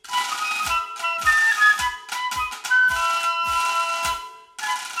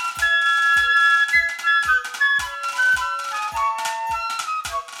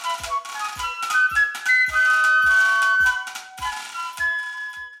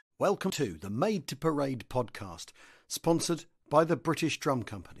Welcome to the Made to Parade podcast, sponsored by the British Drum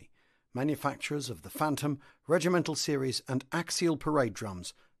Company, manufacturers of the Phantom, Regimental Series and Axial Parade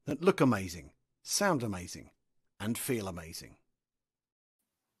drums that look amazing, sound amazing and feel amazing.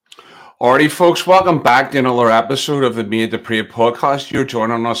 Alrighty, folks, welcome back to another episode of the Made to Parade podcast. You're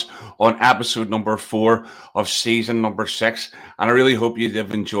joining us on episode number 4 of season number 6, and I really hope you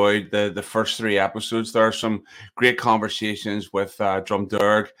have enjoyed the first 3 episodes. There are some great conversations with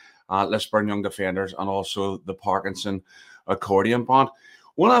Drumderg, Lisburn Young Defenders, and also the Parkinson Accordion Band.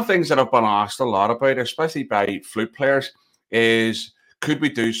 One of the things that I've been asked a lot about, especially by flute players, is could we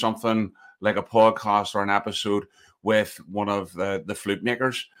do something like a podcast or an episode with one of the flute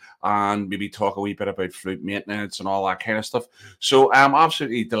makers and maybe talk a wee bit about flute maintenance and all that kind of stuff. So I'm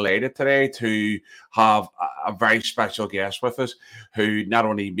absolutely delighted today to have a very special guest with us who not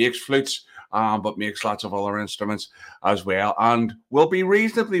only makes flutes, but makes lots of other instruments as well, and will be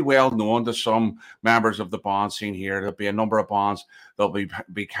reasonably well known to some members of the band scene here. There'll be a number of bands that'll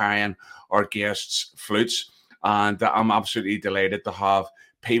be carrying our guests' flutes, and I'm absolutely delighted to have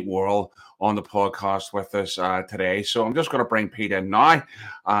Pete Worrell on the podcast with us today. So I'm just going to bring Pete in now,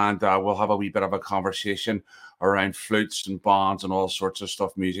 and we'll have a wee bit of a conversation around flutes and bands and all sorts of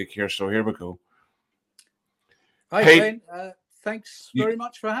stuff, music here. So here we go. Hi, Pete. Ben. Thanks very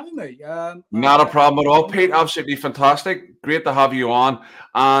much for having me. Not a problem at all, Pete. Absolutely fantastic. Great to have you on,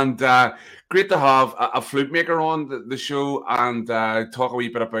 and great to have a flute maker on the show and talk a wee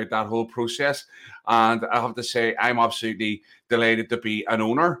bit about that whole process. And I have to say, I'm absolutely delighted to be an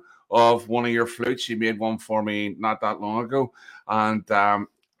owner of one of your flutes. You made one for me not that long ago, and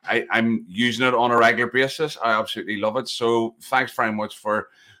I'm using it on a regular basis. I absolutely love it. So thanks very much for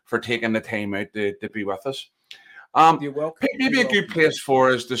taking the time out to be with us. You're welcome. Maybe a good place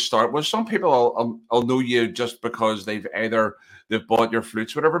for us to start was some people will know you just because they've bought your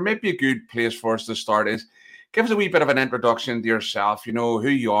flutes, whatever. Maybe a good place for us to start is give us a wee bit of an introduction to yourself, you know, who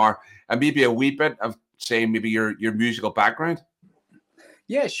you are, and maybe a wee bit of, say, maybe your musical background.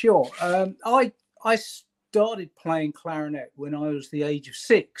 Yeah, sure. I started playing clarinet when I was the age of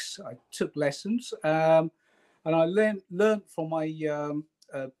 6. I took lessons, and I learned from a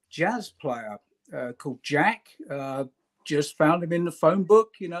jazz player called Jack. Just found him in the phone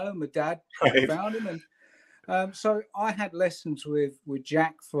book, you know. My dad found him, and so I had lessons with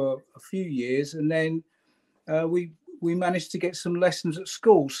Jack for a few years, and then we managed to get some lessons at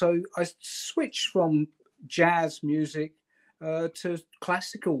school. So I switched from jazz music to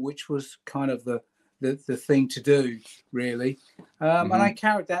classical, which was kind of the thing to do, really. And I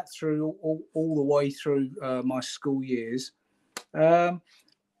carried that through all the way through my school years.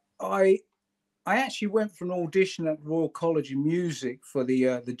 I actually went for an audition at Royal College of Music for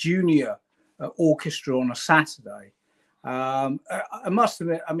the junior orchestra on a Saturday. I must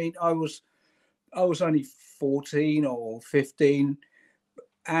admit, I mean, I was only 14 or 15,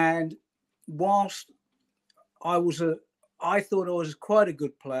 and whilst I thought I was quite a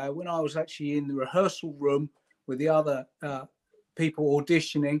good player, when I was actually in the rehearsal room with the other people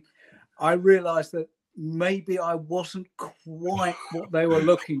auditioning, I realised that maybe I wasn't quite what they were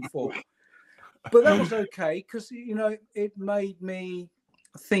looking for. But that was okay, because, you know, it made me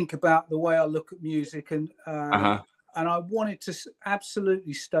think about the way I look at music, and I wanted to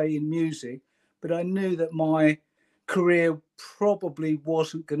absolutely stay in music, but I knew that my career probably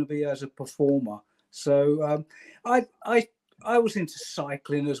wasn't going to be as a performer. So I was into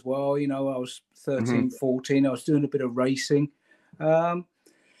cycling as well. You know, I was 13, 14. I was doing a bit of racing. But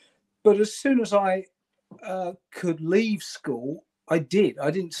as soon as I could leave school, I did.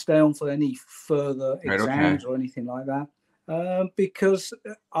 I didn't stay on for any further exams or anything like that, because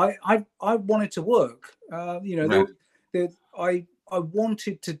I wanted to work. You know, I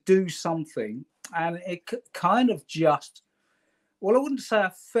wanted to do something, and it kind of just. Well, I wouldn't say I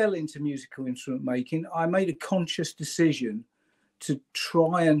fell into musical instrument making. I made a conscious decision to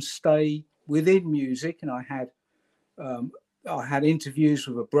try and stay within music, and I had interviews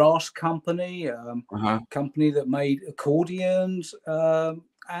with a brass company, company that made accordions,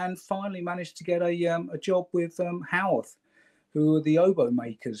 and finally managed to get a job with Howarth, who were the oboe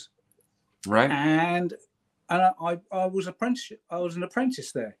makers. Right. And I was an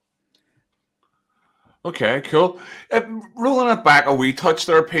apprentice there. Okay, cool. Rolling it back a wee touch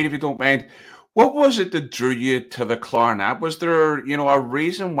there, Pete, if you don't mind. What was it that drew you to the clarinet? Was there, you know, a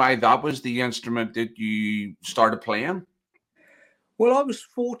reason why that was the instrument that you started playing? Well, I was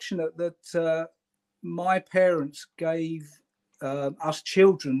fortunate that my parents gave us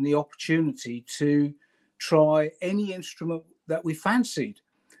children the opportunity to try any instrument that we fancied.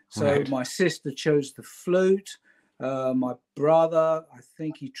 So my sister chose the flute. My brother, I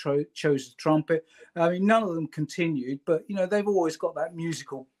think he chose the trumpet. I mean, none of them continued, but they've always got that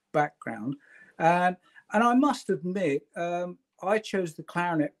musical background. And I must admit, I chose the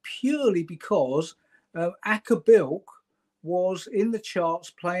clarinet purely because Acker Bilk was in the charts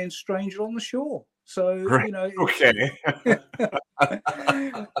playing "Stranger on the Shore." So okay.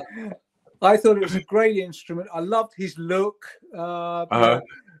 I thought it was a great instrument. I loved his look.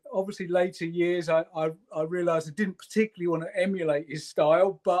 Obviously, later years, I realised I didn't particularly want to emulate his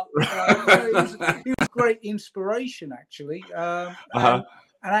style, but he was great inspiration, actually. And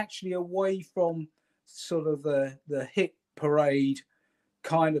actually, away from sort of the hit parade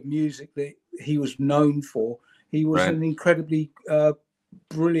kind of music that he was known for, he was an incredibly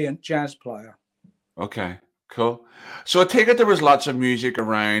brilliant jazz player. Okay, cool. So I take it there was lots of music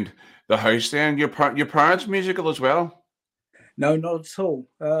around the house then. Your parents musical as well? No, not at all.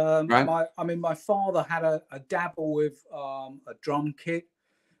 Right. My father had a dabble with a drum kit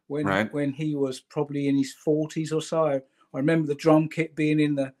when he was probably in his 40s or so. I remember the drum kit being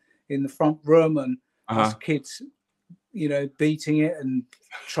in the front room and us kids, beating it and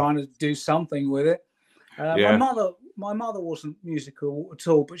trying to do something with it. My mother wasn't musical at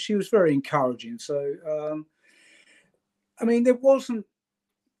all, but she was very encouraging. So,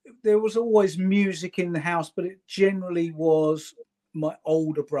 there was always music in the house, but it generally was my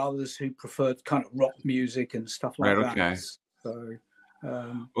older brothers who preferred kind of rock music and stuff like that. Okay. So,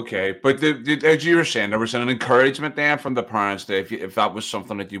 okay, but as you were saying, there was an encouragement then from the parents that if that was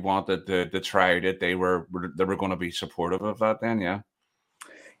something that you wanted to try it, they were going to be supportive of that. Then, yeah.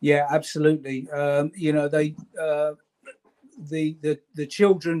 Yeah, absolutely. The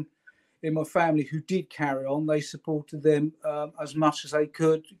children in my family who did carry on, they supported them as much as they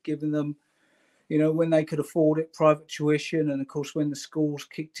could, giving them, when they could afford it, private tuition. And of course, when the schools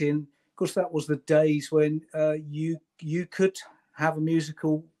kicked in, of course, that was the days when you could have a music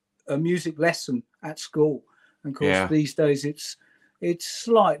lesson at school. And of course, these days it's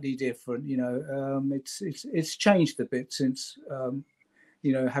slightly different. It's changed a bit since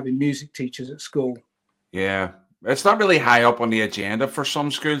having music teachers at school. Yeah. It's not really high up on the agenda for some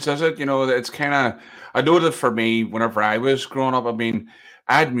schools, is it? It's kind of, I know that for me, whenever I was growing up, I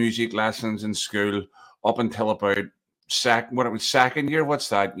had music lessons in school up until about second year. What's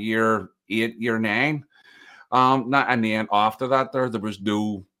that? Year 8, year 9. And then after that, there was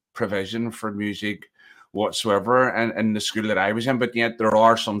no provision for music whatsoever in the school that I was in. But yet there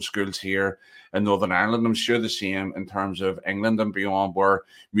are some schools here in Northern Ireland, I'm sure the same in terms of England and beyond, where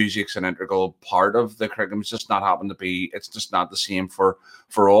music's an integral part of the curriculum. It's just not the same for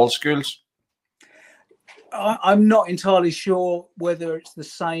all schools. I'm not entirely sure whether it's the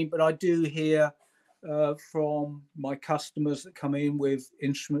same, but I do hear from my customers that come in with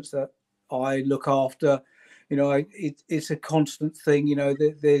instruments that I look after. It's a constant thing.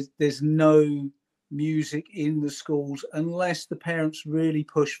 There's no music in the schools unless the parents really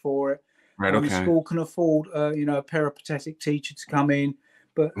push for it. Right. Okay. The school can afford, a peripatetic teacher to come in,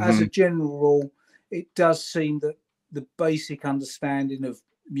 but as a general rule, it does seem that the basic understanding of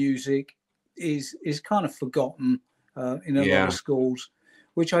music is kind of forgotten in a lot of schools,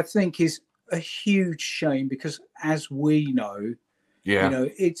 which I think is a huge shame because, as we know,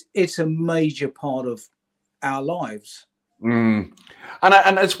 it's a major part of our lives. And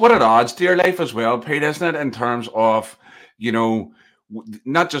it's what it adds to your life as well, Pete, isn't it? In terms of,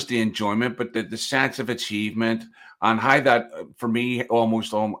 not just the enjoyment, but the sense of achievement and how that, for me,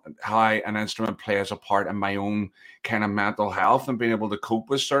 almost how an instrument plays a part in my own kind of mental health and being able to cope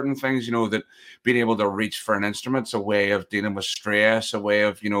with certain things, that being able to reach for an instrument's a way of dealing with stress, a way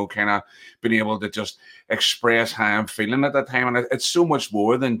of, kind of being able to just express how I'm feeling at that time. And it's so much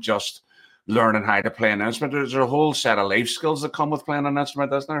more than just learning how to play an instrument. There's a whole set of life skills that come with playing an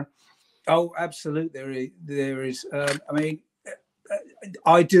instrument, isn't there? Oh, absolutely. There is.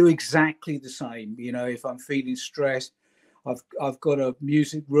 I do exactly the same. If I'm feeling stressed, I've got a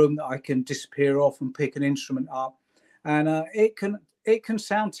music room that I can disappear off and pick an instrument up, and it can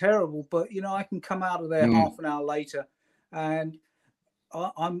sound terrible, but I can come out of there half an hour later, and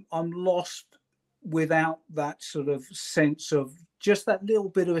I'm lost without that sort of sense of just that little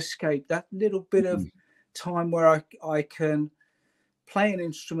bit of escape, that little bit of time where I can play an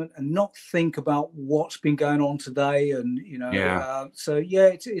instrument and not think about what's been going on today, and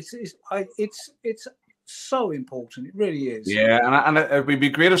it's so important. It really is. Yeah, and it would be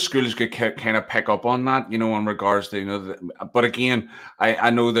great if schools could kind of pick up on that, in regards to but again, I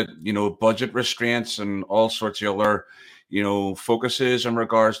know that budget restraints and all sorts of other focuses in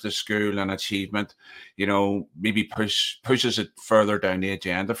regards to school and achievement, maybe pushes it further down the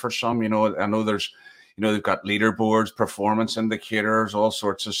agenda for some. I know there's they've got leaderboards, performance indicators, all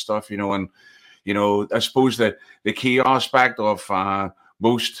sorts of stuff, and I suppose that the key aspect of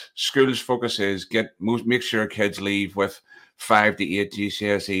most schools' focus is make sure kids leave with 5 to 8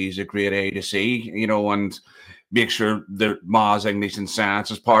 GCSEs, a grade A to C, and make sure their maths, English, and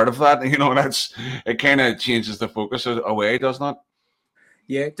science is part of that. It kind of changes the focus away, doesn't it?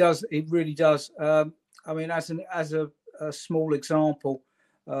 Yeah, it does. It really does. I mean, as a small example,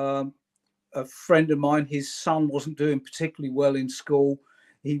 a friend of mine, his son wasn't doing particularly well in school.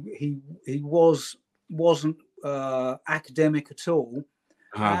 He wasn't academic at all,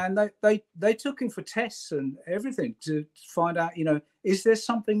 and they took him for tests and everything to find out, is there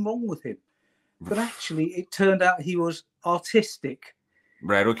something wrong with him? But actually, it turned out he was artistic.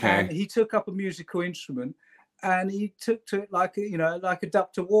 Right. Okay. And he took up a musical instrument, and he took to it like a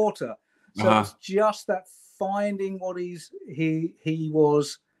duck to water. So it's just that finding what he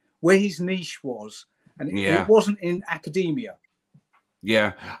was, where his niche was, and it wasn't in academia.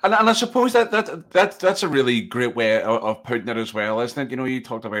 Yeah, and I suppose that's a really great way of putting it as well, isn't it? You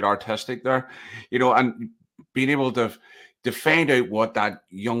talked about artistic there, and being able to find out what that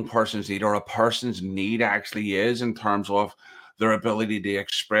young person's need or a person's need actually is in terms of their ability to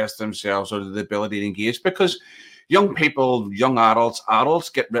express themselves or the ability to engage. Because young people, young adults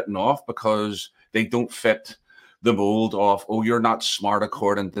get written off because they don't fit the mold of, oh, you're not smart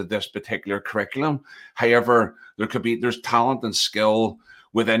according to this particular curriculum. However, there's talent and skill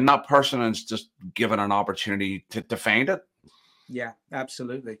within that person, and it's just given an opportunity to find it. Yeah,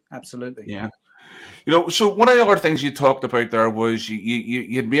 absolutely. Yeah. So one of the other things you talked about there was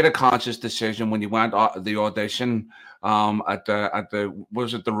you'd made a conscious decision when you went the audition at the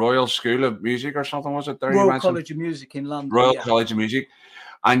was it the Royal School of Music or something, was it there? Royal College of Music in London. Royal College of Music,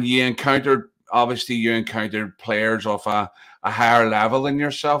 and you encountered players of a higher level than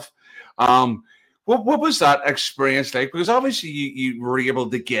yourself. What was that experience like? Because obviously you were able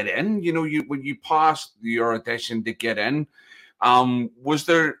to get in. When you passed your audition to get in, was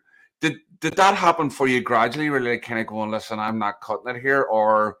there? Did that happen for you gradually? Really, kind of going, listen, I'm not cutting it here,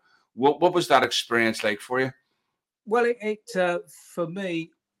 or what was that experience like for you? Well, for me,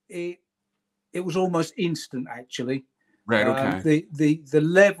 it was almost instant, actually. Right. Okay. The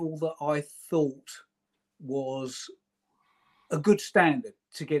level that I thought was a good standard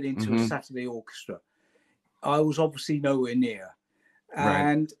to get into a Saturday orchestra, I was obviously nowhere near.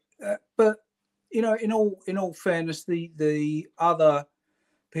 And but in all fairness, the other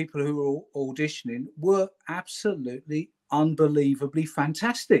people who were auditioning were absolutely unbelievably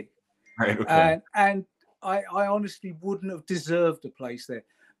fantastic. Right. Okay. And I honestly wouldn't have deserved a place there.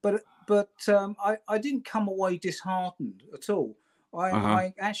 But I didn't come away disheartened at all.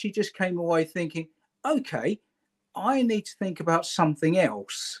 I actually just came away thinking, okay, I need to think about something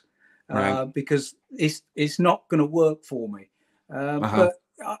else because it's not going to work for me. But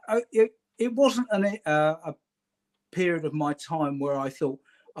it wasn't a period of my time where I thought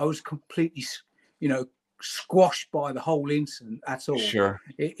I was completely, squashed by the whole incident at all. Sure.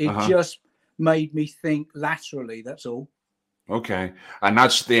 It just made me think laterally. That's all. Okay. And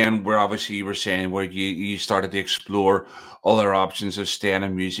that's then where obviously you were saying where you started to explore other options of staying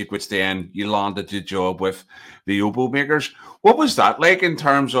in music, which then you landed the job with the Oboe Makers. What was that like in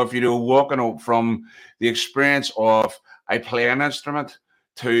terms of, walking up from the experience of I play an instrument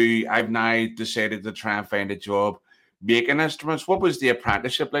to I've now decided to try and find a job making instruments? What was the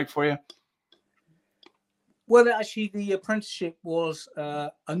apprenticeship like for you? Well, actually, the apprenticeship was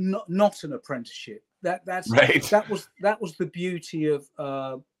not an apprenticeship. That's right. That was the beauty of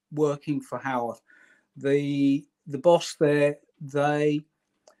working for Howarth. The boss there, they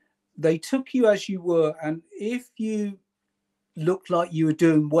took you as you were, and if you looked like you were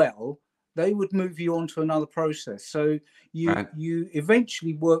doing well, they would move you on to another process. So you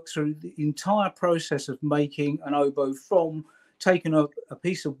eventually work through the entire process of making an oboe, from taking a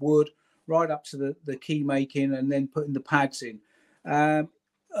piece of wood right up to the key making and then putting the pads in. A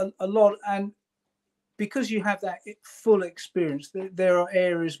lot, and because you have that full experience, there are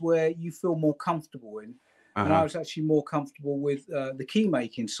areas where you feel more comfortable in. And I was actually more comfortable with the key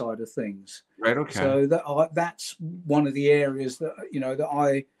making side of things. Right. Okay. So that's one of the areas that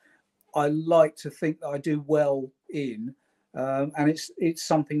that I like to think that I do well in, and it's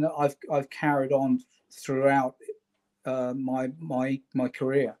something that I've carried on throughout my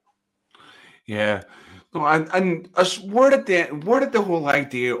career. Yeah. No, and where did the whole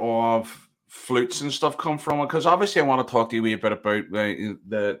idea of flutes and stuff come from? Because obviously I want to talk to you a bit about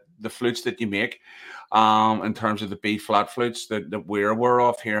the flutes that you make, in terms of the B flat flutes that we're aware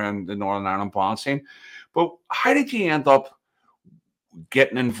of here in the Northern Ireland band scene. But how did you end up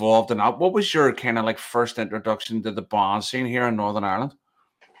getting involved in that. What was your kind of like first introduction to the band scene here in Northern Ireland?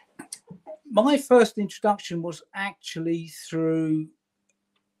 My first introduction was actually through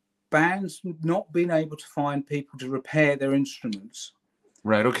bands not being able to find people to repair their instruments.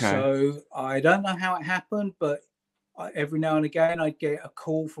 Right, okay. So I don't know how it happened, but every now and again I'd get a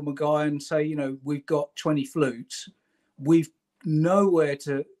call from a guy and say, you know, we've got 20 flutes. We've nowhere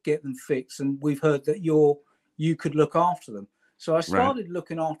to get them fixed, and we've heard that you could look after them. So I started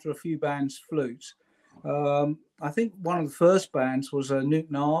looking after a few bands' flutes. I think one of the first bands was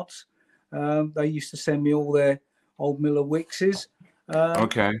Newton Arts. They used to send me all their old Miller Wickses.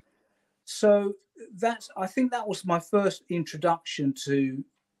 Okay. So I think that was my first introduction to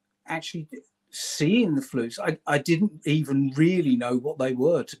actually seeing the flutes. I didn't even really know what they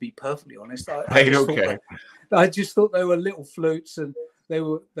were, to be perfectly honest. I just thought they were little flutes, and they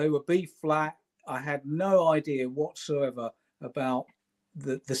were B flat. I had no idea whatsoever about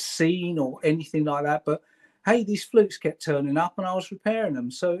the scene or anything like that. But hey, these flutes kept turning up, and I was repairing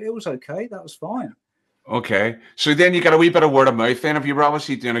them, so it was okay. That was fine. Okay, so then you got a wee bit of word of mouth. Then, if you were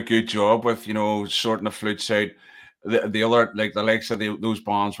obviously doing a good job with, you know, sorting the flutes out, the other, like the likes of those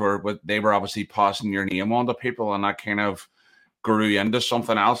bands they were obviously passing your name on to people, and that kind of grew into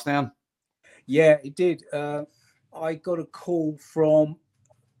something else. Then, yeah, it did. I got a call from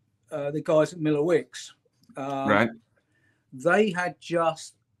the guys at Miller Wicks. Right. They had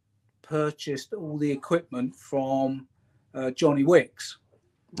just purchased all the equipment from Johnny Wicks.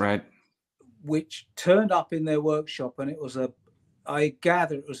 Right. Which turned up in their workshop, and I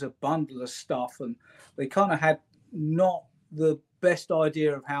gather it was a bundle of stuff, and they kind of had not the best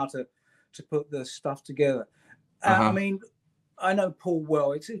idea of how to put the stuff together. I mean, I know Paul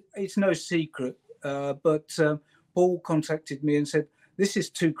well. It's no secret, but Paul contacted me and said, "This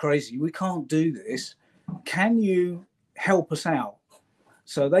is too crazy. We can't do this. Can you help us out?"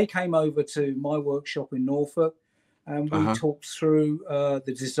 So they came over to my workshop in Norfolk, and we talked through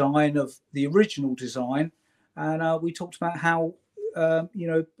the design of the original design, and we talked about how you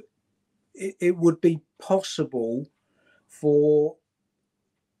know, it would be possible for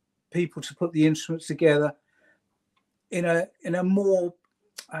people to put the instruments together in a more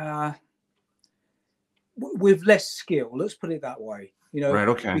with less skill. Let's put it that way. You know, right?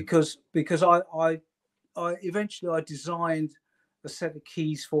 Okay. Because I eventually I designed a set of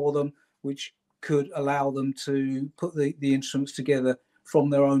keys for them, which could allow them to put the instruments together from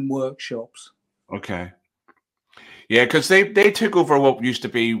their own workshops. Okay. Yeah, because they took over what used to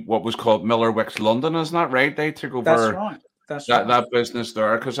be what was called Miller Wicks London, isn't that right? They took over That's right. that business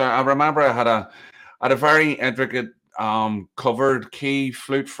there. Because I remember I had a very intricate covered key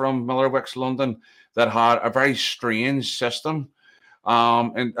flute from Miller Wicks London that had a very strange system.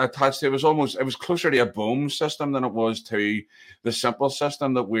 And attached, it was closer to a boom system than it was to the simple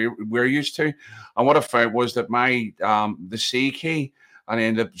system that we're used to. And what I found was that my the C key and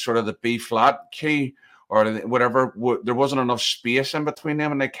then the sort of the B flat key or whatever, there wasn't enough space in between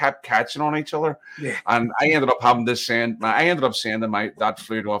them, and they kept catching on each other. Yeah. And I ended up having to sending that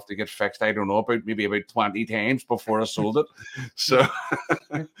flute off to get fixed. I don't know, maybe about 20 times before I sold it. So,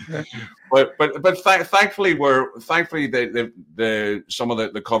 but thankfully the some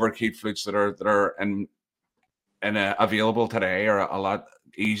of the cover key flutes that are in available today are a lot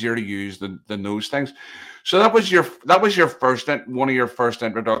easier to use than those things. So that was your first one of your first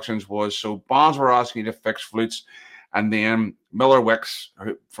introductions was, so bands were asking you to fix flutes, and then Miller Wicks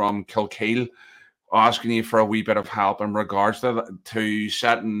from Kilkeel asking you for a wee bit of help in regards to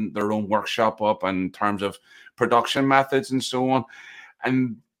setting their own workshop up in terms of production methods and so on.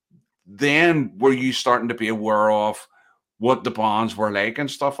 And then were you starting to be aware of what the bands were like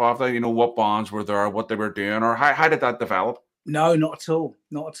and stuff after, you know, what bands were there, what they were doing, or how did that develop? No, not at all.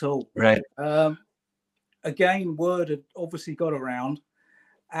 Not at all. Right. Again, word had obviously got around,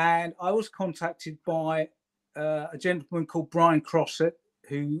 and I was contacted by a gentleman called Brian Crossett,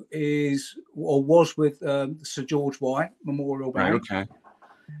 who is or was with Sir George White Memorial Band. Right, okay.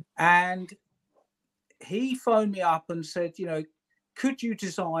 And he phoned me up and said, you know, could you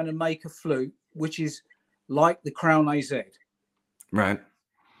design and make a flute which is like the Crown AZ? Right.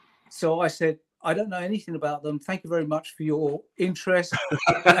 So I said, I don't know anything about them. Thank you very much for your interest.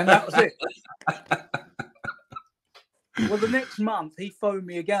 And that was it. Well, the next month he phoned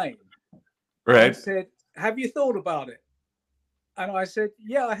me again. Right. And said, have you thought about it? And I said,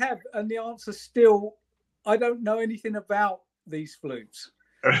 yeah, I have. And the answer still, I don't know anything about these flutes.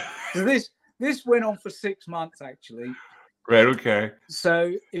 So this went on for 6 months, actually. Right, okay.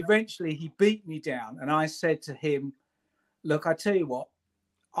 So eventually he beat me down, and I said to him, look, I tell you what,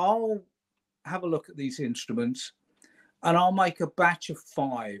 I'll have a look at these instruments. and I'll make a batch of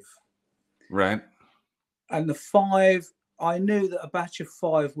 5. Right. And the 5, I knew that a batch of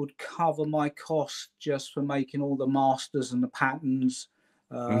 5 would cover my cost just for making all the masters and the patterns,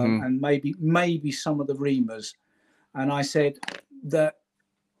 and maybe some of the reamers. And I said that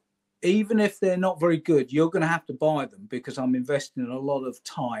even if they're not very good, you're going to have to buy them because I'm investing a lot of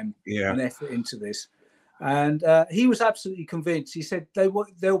time and effort into this. And he was absolutely convinced. He said they'll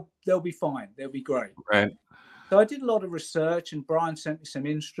be fine. They'll be great. Right. So I did a lot of research, and Brian sent me some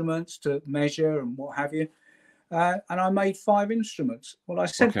instruments to measure and what have you. And I made 5 instruments. Well, I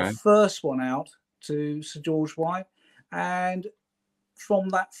sent the first one out to Sir George White, and from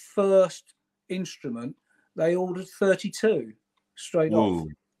that first instrument, they ordered 32 straight off.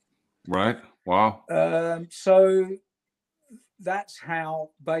 Right. Wow. So that's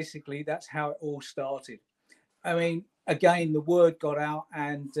how it all started. I mean, again, the word got out,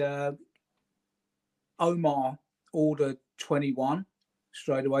 and Omar ordered 21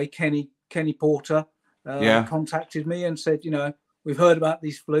 straight away. Kenny Porter contacted me and said, we've heard about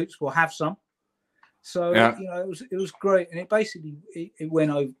these flutes, we'll have some. So it was great, and it basically it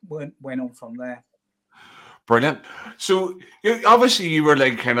went on from there. Brilliant. So obviously you were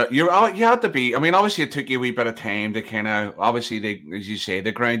like you had to be. I mean, obviously it took you a wee bit of time to kind of as you say,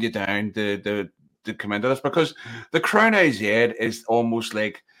 they grind you down to come into this, because the Crown IZ is almost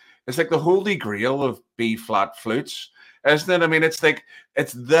like the holy grail of B flat flutes, isn't it? I mean, it's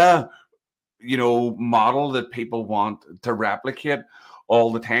the model that people want to replicate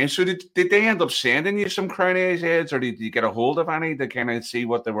all the time. So did they end up sending you some Crown IZs, or did you get a hold of any to kind of see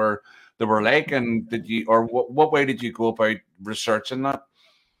what they were like, and did you, or what way did you go about researching that?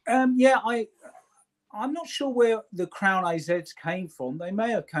 I'm not sure where the Crown IZs came from. They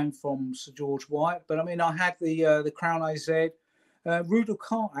may have come from Sir George White, but I mean, I had the Crown IZ. Rudolf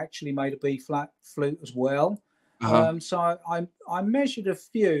Kant actually made a B flat flute as well. So I measured a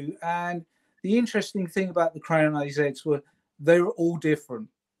few, and the interesting thing about the Crown IZs were they were all different.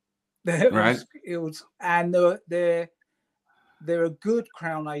 They're a good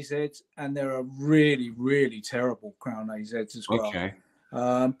Crown IZs, and there are really, really terrible Crown IZs as well. Okay.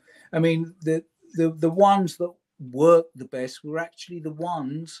 I mean, the ones that worked the best were actually the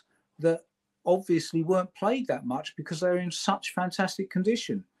ones that obviously weren't played that much because they were in such fantastic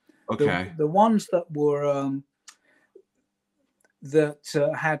condition. Okay. The ones that were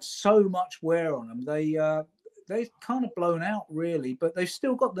had so much wear on them, they kind of blown out really, but they've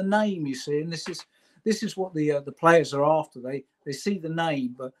still got the name, you see, and this is what the players are after. They see the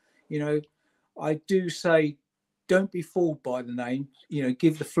name, but I do say, don't be fooled by the name.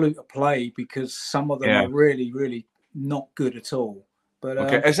 Give the flute a play, because some of them are really, really not good at all. But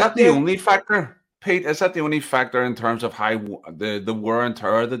okay, is that the only factor, Pete? Is that the only factor in terms of how the wear and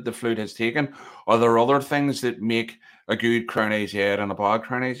tear that the flute has taken? Are there other things that make a good Crown IZ and a bad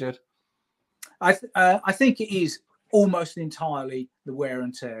Crown IZ? I think it is almost entirely the wear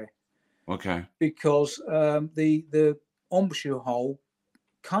and tear. Okay. Because the embouchure hole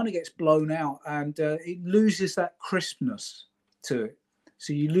kind of gets blown out, and it loses that crispness to it.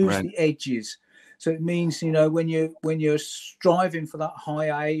 So you lose the edges. So it means, when you're striving for that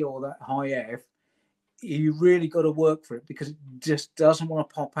high A or that high F, you really got to work for it, because it just doesn't want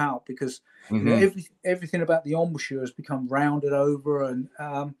to pop out, because everything about the embouchure has become rounded over. And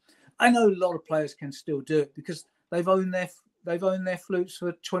I know a lot of players can still do it because they've owned their flutes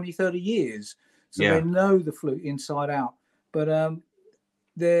for 20, 30 years. So they know the flute inside out. But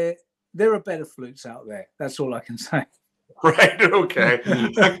there are better flutes out there. That's all I can say. Right, okay.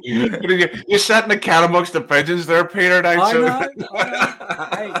 You're setting the cat amongst the pigeons there, Peter. I know.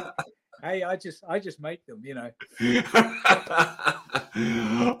 Hey, I just make them,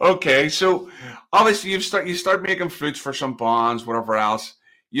 Okay, so obviously you start making flutes for some bands, whatever else.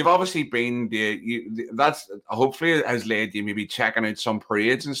 You've obviously been that's hopefully has led you maybe checking out some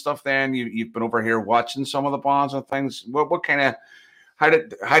parades and stuff. Then you've been over here watching some of the bands and things. What kind of how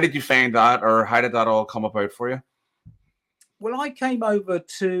did you find that, or how did that all come about for you? Well, I came over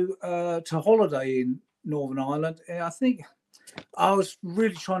to holiday in Northern Ireland. I think I was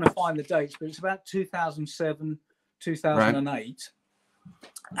really trying to find the dates, but it's about 2007, 2008.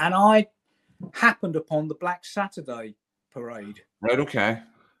 And I happened upon the Black Saturday parade. Right, okay.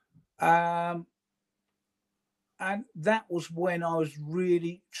 And that was when I was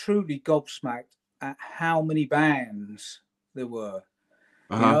really, truly gobsmacked at how many bands there were.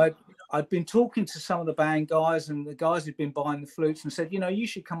 I'd been talking to some of the band guys, and the guys who'd been buying the flutes, and said, you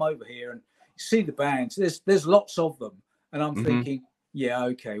should come over here and see the bands. There's lots of them. And I'm thinking, yeah,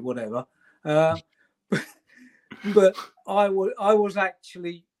 okay, whatever. But I was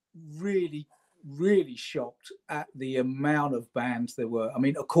actually really, really shocked at the amount of bands there were. I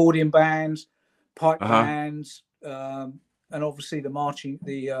mean, accordion bands, pipe bands, and obviously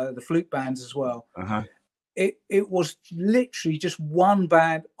the flute bands as well. It was literally just one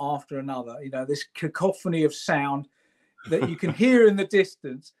band after another. You know, this cacophony of sound that you can hear in the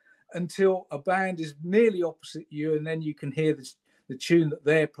distance until a band is nearly opposite you, and then you can hear the tune that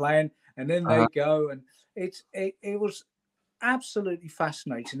they're playing, and then they go, and it was absolutely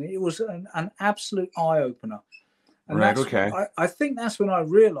fascinating. It was an absolute eye opener. And I think that's when I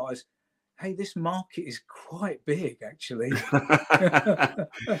realized, hey, this market is quite big, actually.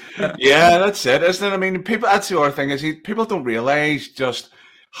 Yeah, that's it, isn't it? I mean, that's the other thing is people don't realize just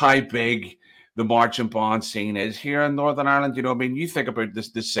how big the marching band scene is here in Northern Ireland. You know, I mean, you think about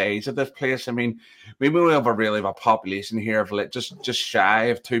the size of this place. I mean, we only have a population here of just shy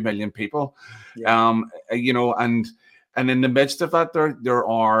of 2 million people. Yeah. You know, and in the midst of that, there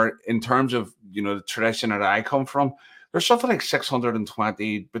are, in terms of, you know, the tradition that I come from, there's something like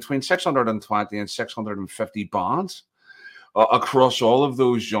between 620 and 650 bands across all of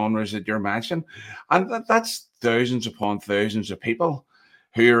those genres that you're mentioning. And that's thousands upon thousands of people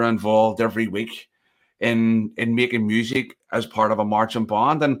who are involved every week in making music as part of a marching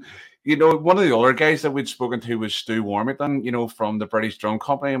band. And, you know, one of the other guys that we'd spoken to was Stu Warmington, you know, from the British Drum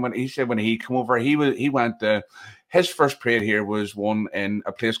Company. And when he came over, he went to, his first parade here was one in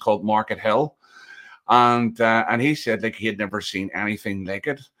a place called Market Hill. And he said, like, he had never seen anything like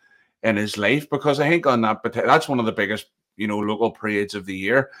it in his life, because I think that's one of the biggest, you know, local parades of the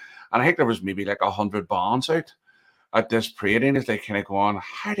year. And I think there was maybe like 100 bands out at this parade, and it's like kind of going,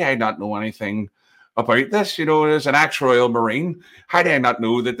 how do I not know anything about this? You know, as an ex-Royal Marine, how do I not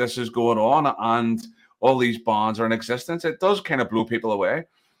know that this is going on and all these bands are in existence? It does kind of blow people away.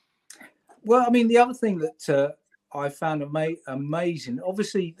 Well, I mean, the other thing that I found amazing,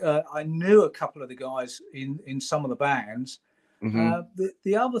 obviously, I knew a couple of the guys in some of the bands.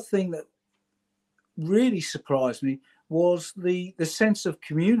 The other thing that really surprised me was the sense of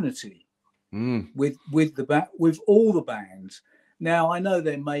community with all the bands. Now, I know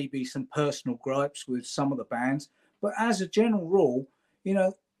there may be some personal gripes with some of the bands, but as a general rule, you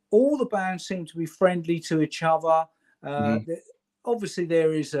know, all the bands seem to be friendly to each other. Obviously,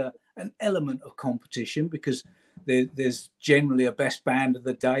 there is an element of competition, because there's generally a best band of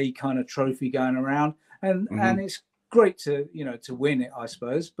the day kind of trophy going around, and it's great to win it, I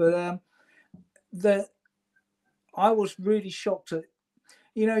suppose. But I was really shocked at,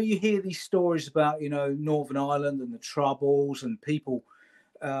 you know, you hear these stories about, you know, Northern Ireland and the Troubles and people,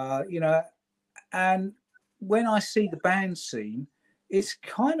 you know, and when I see the band scene, it's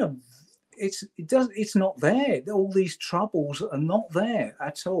kind of, it's not there. All these troubles are not there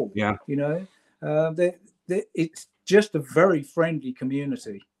at all. Yeah. You know, it's just a very friendly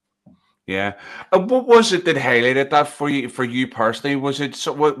community. Yeah. What was it that highlighted that for you personally? Was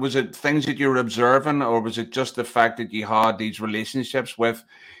it things that you were observing, or was it just the fact that you had these relationships with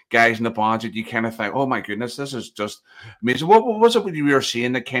guys in the bands that you kind of think, oh my goodness, this is just amazing? What was it you were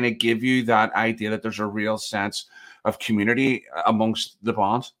seeing that kind of give you that idea that there's a real sense of community amongst the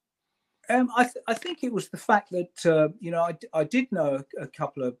bands? I think it was the fact that you know, I did know a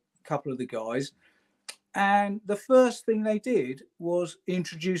couple of the guys. And the first thing they did was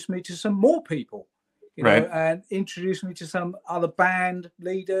introduce me to some more people, you know, and introduce me to some other band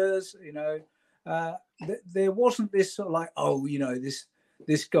leaders. You know, there wasn't this sort of like, oh, you know,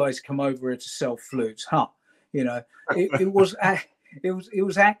 this guy's come over here to sell flutes, huh? You know, it was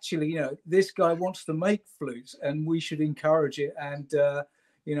actually, you know, this guy wants to make flutes, and we should encourage it, and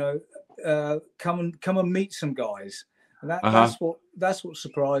you know, come and meet some guys. And that's what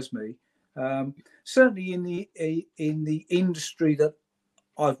surprised me. Certainly in the industry that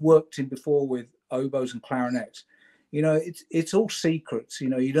I've worked in before with oboes and clarinets, you know, it's all secrets. You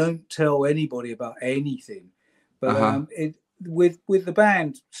know, you don't tell anybody about anything. But with the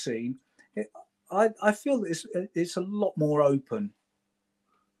band scene, I feel that it's a lot more open.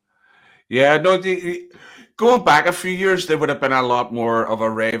 Yeah, no, going back a few years, there would have been a lot more of a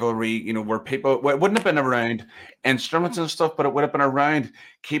rivalry, you know, where people, well, it wouldn't have been around instruments and stuff, but it would have been around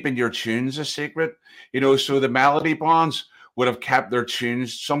keeping your tunes a secret, you know, so the melody bands would have kept their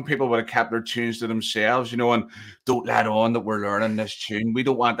tunes. Some people would have kept their tunes to themselves, you know, and don't let on that we're learning this tune. We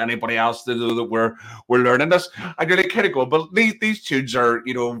don't want anybody else to know that we're learning this. And you're like, kind of go, but these tunes are,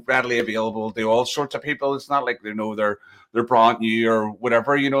 you know, readily available to all sorts of people. It's not like, you know, they're brand new or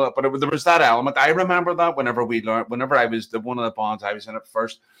whatever, you know, but there was that element. I remember that whenever I was one of the bands I was in at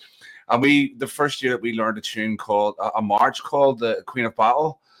first, and the first year that we learned a tune called a march called the Queen of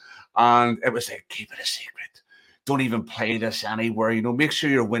Battle, and it was like, keep it a secret. don't even play this anywhere. Make sure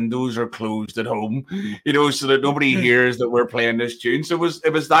your windows are closed at home, so that nobody hears that we're playing this tune. So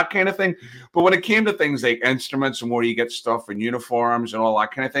it was that kind of thing. But when it came to things like instruments and where you get stuff and uniforms and all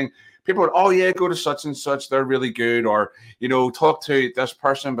that kind of thing, people would, oh yeah, go to such and such, they're really good, or talk to this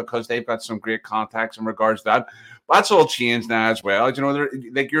person because they've got some great contacts in regards to that. That's all changed now as well.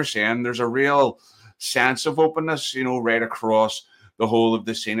 Like you're saying, there's a real sense of openness, right across the whole of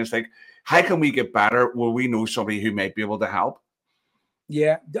the scene. It's like, how can we get better? Well, we know somebody who might be able to help.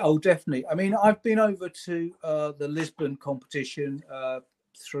 Yeah, oh, definitely. I mean, I've been over to the Lisbon competition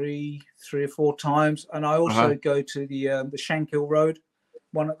three or four times, and I also go to the Shankill Road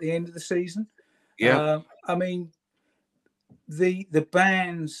one at the end of the season. Yeah. I mean, the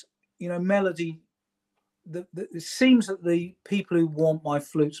bands, melody. It seems that the people who want my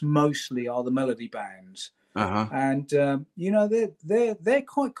flutes mostly are the melody bands. And they're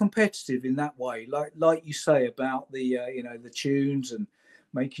quite competitive in that way, like you say about the the tunes and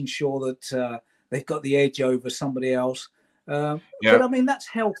making sure that they've got the edge over somebody else. But I mean, that's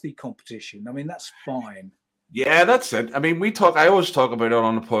healthy competition. I mean, that's fine. Yeah, that's it. I mean, I always talk about it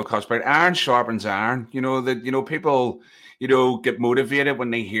on the podcast, but iron sharpens iron. People get motivated when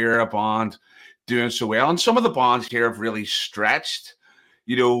they hear a band doing so well, and some of the bands here have really stretched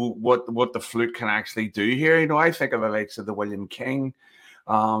what the flute can actually do here. I think of the likes of the William King,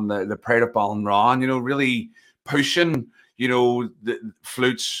 the Pride of Ballinron, really pushing, the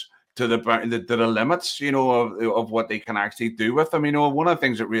flutes to the limits, of what they can actually do with them. One of the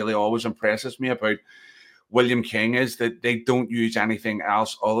things that really always impresses me about William King is that they don't use anything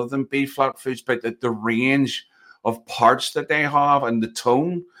else other than B-flat flutes, but the range of parts that they have and the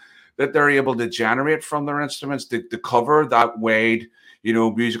tone that they're able to generate from their instruments to cover that wide,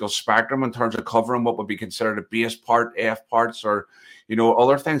 musical spectrum in terms of covering what would be considered a bass part, F parts, or,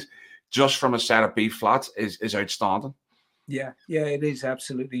 other things, just from a set of B flats is outstanding. Yeah, it is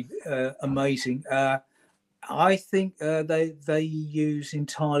absolutely amazing. I think they use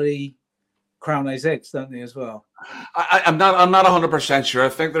entirely Crown AZs, don't they, as well? I'm not 100% sure. I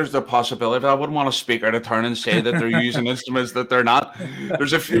think there's the possibility. I wouldn't want to speak out of turn and say that they're using instruments that they're not.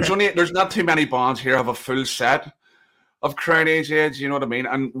 There's not too many bands here have a full set of Crown AZs, you know what I mean?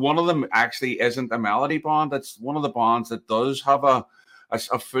 And one of them actually isn't a melody band. That's one of the bands that does have a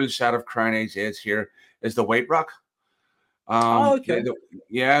full set of Crown AZs here is the White Rock. Okay.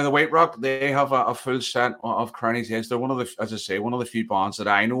 The White Rock, they have a full set of Crown AZs. They're one of the few bands that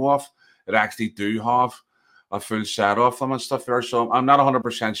I know of that actually do have a full set of them and stuff there. So I'm not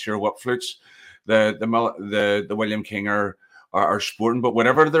 100% sure what flutes the William King are sporting, but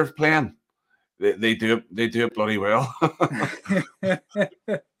whatever they're playing, they do it bloody well.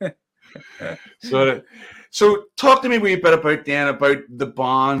 So talk to me a wee bit about the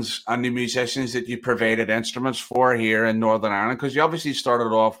bands and the musicians that you provided instruments for here in Northern Ireland, because you obviously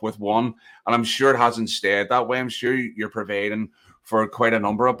started off with one, and I'm sure it hasn't stayed that way. I'm sure you're providing for quite a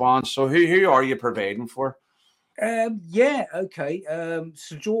number of bands. So who are you providing for? Sir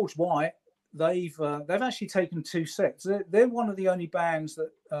George White. They've actually taken two sets. They're one of the only bands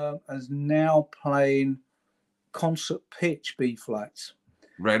that is now playing concert pitch B flats.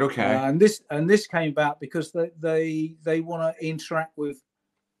 Right. Okay. And this came about because they want to interact with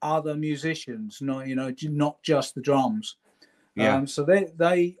other musicians, not just the drums. Yeah. So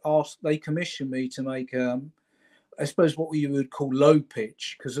they commissioned me to make I suppose what you would call low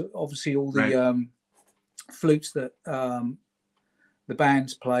pitch, because obviously all the flutes that the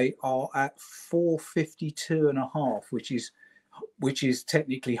bands play are at 452.5, which is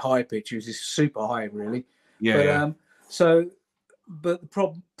technically high pitch, which is super high, really. Yeah. But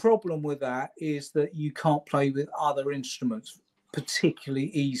the problem with that is that you can't play with other instruments particularly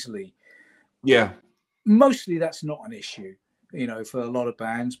easily. Yeah. Mostly that's not an issue, for a lot of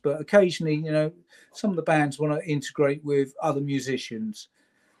bands, but occasionally, some of the bands want to integrate with other musicians.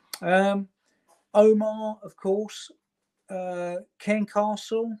 Omar, of course, Ken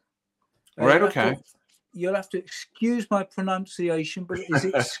Castle. Right. Okay. You'll have to excuse my pronunciation, but is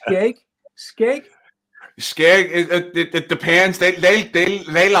it Skeg? Skeg? Skeg. It depends.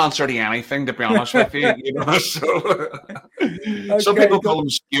 They'll answer to anything, to be honest with you. So some people call them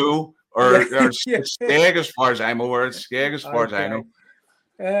Skew or Skeg, as far as I'm aware. It's Skeg, as far as I know.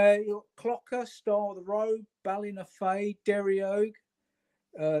 Clocker, Star of the Road, Ballinafae, Derryogue,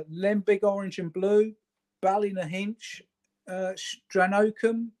 Lem Big Orange and Blue, Ballynahinch,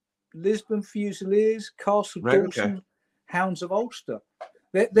 Stranocum, Lisbon Fusiliers, Castle Dawson, Hounds of Ulster.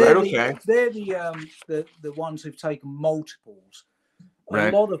 They're the ones who've taken multiples.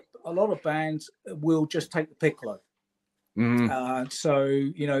 Right. A lot of bands will just take the piccolo.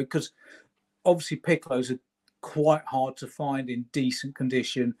 Mm-hmm. Because obviously piccolos are quite hard to find in decent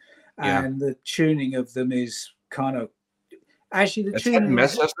condition, Yeah. and the tuning of them is kind of actually the It's hit tuning and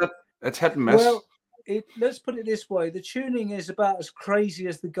miss, is, isn't it? It's hit and miss. well, let's put it this way: the tuning is about as crazy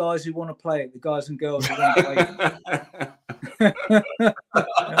as the guys who want to play it, the guys and girls who want to play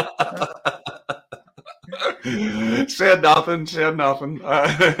it. Said nothing.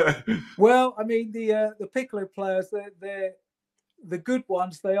 Well, I mean, the piccolo players, they're the good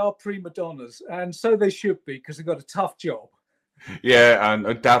ones. They are prima donnas, and so they should be, because they've got a tough job. Yeah,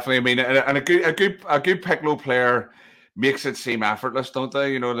 and definitely. I mean, and a good piccolo player makes it seem effortless, don't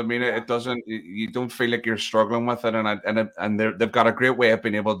they? You know what I mean? It doesn't. You don't feel like you're struggling with it, and they've got a great way of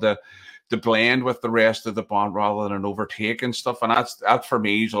being able to blend with the rest of the band rather than overtake and stuff. And that for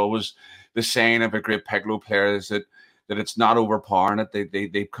me is always the saying of a great piccolo player, is that it's not overpowering it.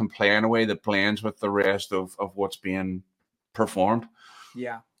 They can play in a way that blends with the rest of what's being performed.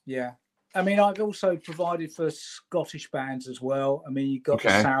 Yeah. I mean, I've also provided for Scottish bands as well. I mean, you've got the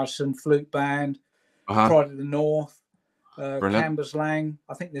Saracen Flute Band, Pride of the North, Cambuslang.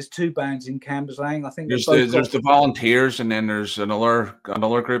 I think there's 2 bands in Cambuslang. I think there's the Volunteers, and then there's another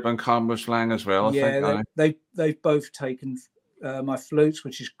group in Cambuslang as well. Yeah, they've both taken my flutes,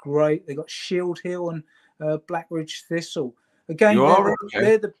 which is great. They got Shield Hill and Blackridge Thistle. Again,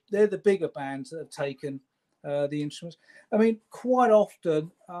 they're the bigger bands that have taken the instruments. I mean, quite often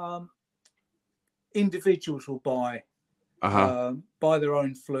individuals will buy their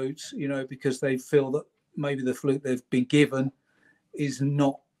own flutes, you know, because they feel that maybe the flute they've been given is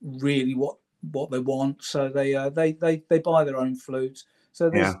not really what they want, so they buy their own flutes. So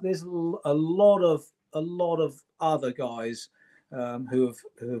there's a lot of other guys who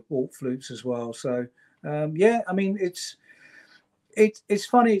have bought flutes as well. So I mean, it's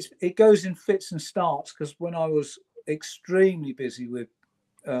funny. It goes in fits and starts, because when I was extremely busy with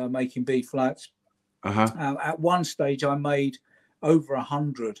making B flats, at one stage I made over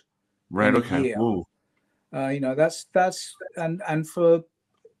 100. Right. Okay. You know, that's and for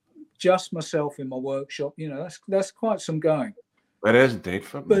just myself in my workshop, you know, that's quite some going. It is indeed.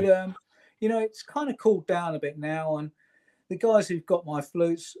 But you know, it's kind of cooled down a bit now, and the guys who've got my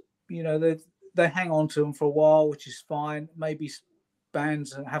flutes, you know, they hang on to them for a while, which is fine. Maybe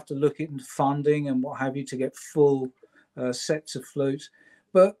bands have to look into funding and what have you to get full sets of flutes,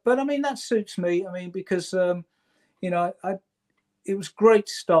 but I mean, that suits me. I mean, because you know, it was great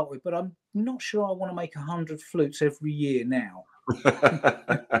to start with, but I'm not sure I want to make 100 flutes every year now.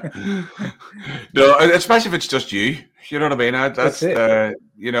 No, especially if it's just you. You know what I mean? That's it.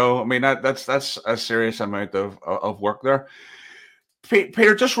 You know, I mean, that's a serious amount of work there.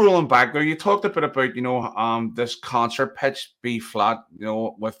 Peter, just rolling back there, you talked a bit about, you know, this concert pitch B flat, you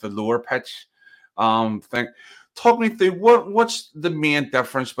know, with the lower pitch thing. Talk me through what's the main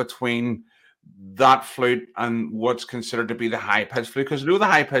difference between that flute and what's considered to be the high pitch flute? Because I know the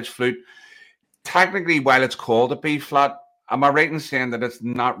high pitch flute, technically, while it's called a B flat, am I right in saying that it's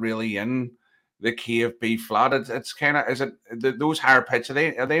not really in the key of B flat? It's kind of, is it those higher pitch?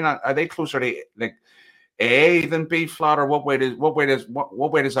 Are they closer to like A than B flat, or what way does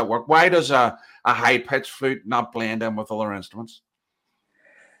that work? Why does a high pitch flute not blend in with other instruments?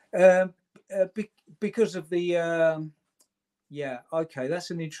 Because of the okay,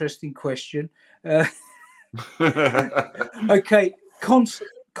 that's an interesting question. Okay,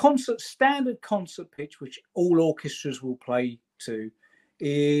 standard concert pitch, which all orchestras will play to,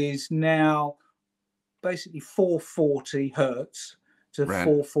 is now basically 440 hertz to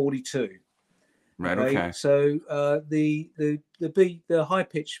 442. Right. Okay. So the high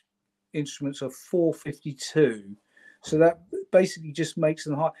pitch instruments are 452. So that basically just makes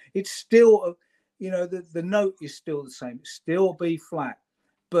them high. It's still, you know, the note is still the same. It's still B flat,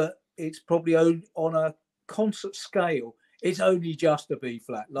 but it's probably on a concert scale. It's only just a B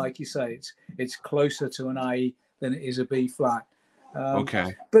flat. Like you say, it's closer to an A than it is a B flat.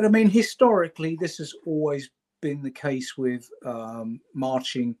 Okay. But I mean, historically, this has always been the case with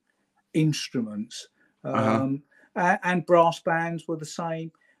marching instruments, and brass bands were the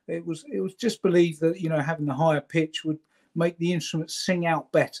same. It was just believed that, you know, having the higher pitch would make the instruments sing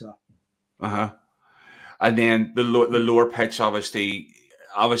out better. And then the lower pitch, obviously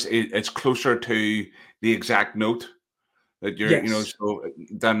it's closer to the exact note that you're, you know, so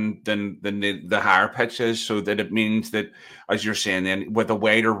than the higher pitch is, so that it means that, as you're saying, then with a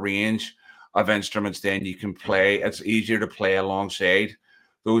wider range of instruments, then you can play. It's easier to play alongside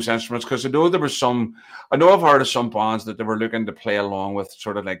those instruments, because I know I've heard of some bands that they were looking to play along with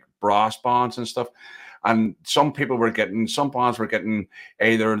sort of like brass bands and stuff, and some bands were getting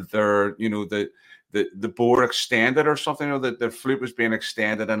either their, you know, the the bore extended or something, or that the flute was being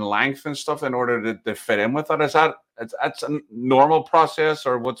extended in length and stuff in order to fit in with it. Is that's a normal process,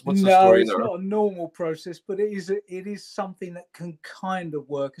 or what's the story it's there? not a normal process, but it is something that can kind of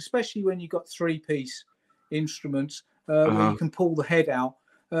work, especially when you've got 3-piece instruments where you can pull the head out.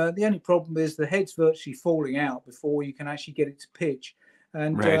 The only problem is the head's virtually falling out before you can actually get it to pitch.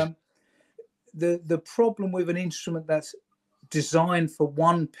 And the problem with an instrument that's designed for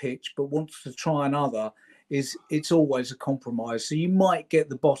one pitch but wants to try another is it's always a compromise. So you might get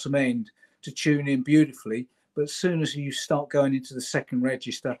the bottom end to tune in beautifully, but as soon as you start going into the second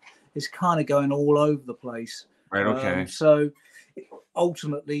register, it's kind of going all over the place. Right. Okay. So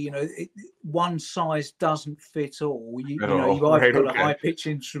ultimately, one size doesn't fit all. You've either got a high pitch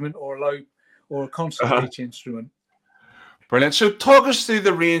instrument or a low or a constant pitch instrument. Brilliant. So talk us through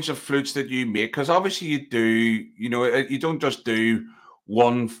the range of flutes that you make, because obviously you do, you don't just do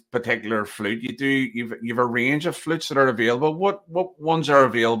one particular flute. You've a range of flutes that are available. What ones are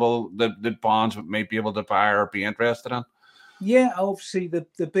available that bands might be able to buy or be interested in? Yeah, obviously the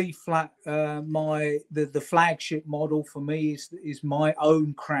B flat, the flagship model for me is my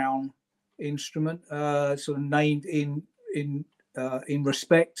own crown instrument, sort of named in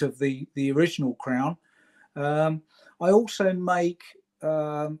respect of the original crown. I also make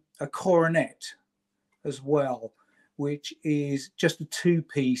a coronet as well, which is just a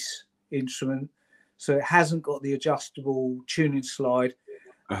 2-piece instrument, so it hasn't got the adjustable tuning slide,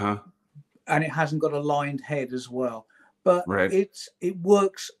 and it hasn't got a lined head as well. But it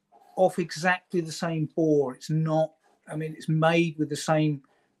works off exactly the same bore. It's not, it's made with the same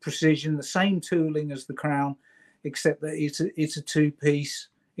precision, the same tooling as the crown, except that it's a 2-piece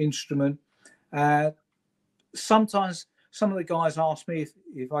instrument. Sometimes some of the guys ask me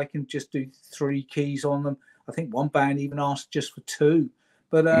if I can just do 3 keys on them. I think one band even asked just for 2.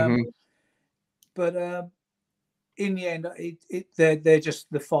 But in the end, they're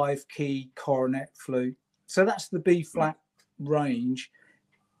just the 5-key coronet flute. So that's the B flat range,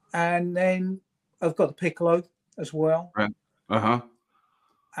 and then I've got the piccolo as well. Right.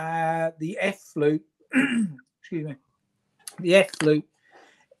 The F flute. Excuse me. The F flute.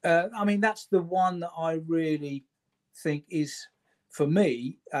 That's the one that I really think is, for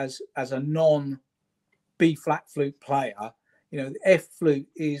me, as a non B flat flute player, the F flute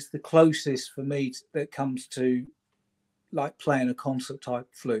is the closest for me that comes to like playing a concert type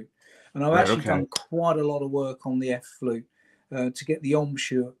flute. And I've actually done quite a lot of work on the F flute to get the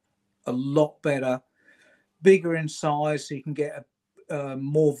embouchure a lot better, bigger in size, so you can get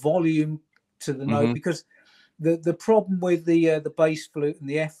more volume to the note. Because the problem with the bass flute and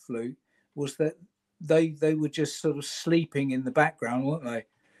the F flute was that they were just sort of sleeping in the background, weren't they?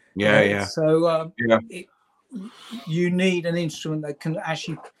 Yeah. So you need an instrument that can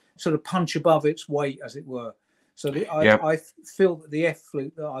actually sort of punch above its weight, as it were. So I feel that the F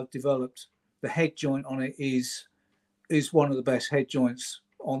flute that I've developed, the head joint on it is one of the best head joints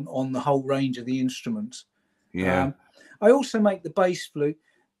on the whole range of the instruments. Yeah. I also make the bass flute,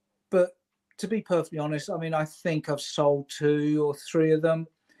 but to be perfectly honest, I think I've sold 2 or 3 of them.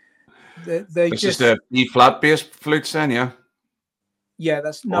 This is the B flat bass flutes, then, yeah. Yeah,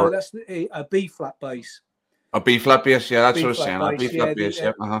 that's a B flat bass. A B flat bass, yeah, that's what I was saying. Bass, a B flat bass,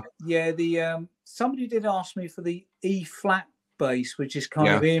 yeah. Somebody did ask me for the E flat bass, which is kind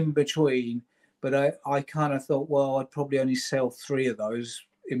of in between, but I kind of thought, well, I'd probably only sell 3 of those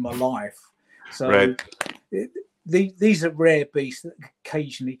in my life. So these are rare beasts that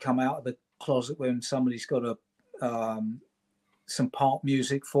occasionally come out of the closet when somebody's got some part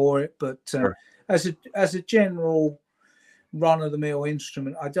music for it. But as a general run-of-the-mill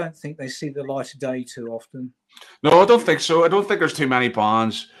instrument, I don't think they see the light of day too often. No, I don't think so. I don't think there's too many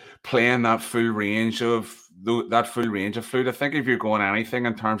bands playing that full range of flute. I think if you're going anything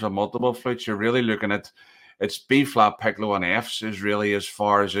in terms of multiple flutes, you're really looking at it's B flat, piccolo, and Fs is really as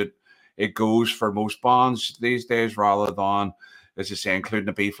far as it goes for most bands these days, rather than, as I say, including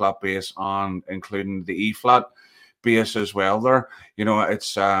the B flat bass and including the E flat bass as well. There,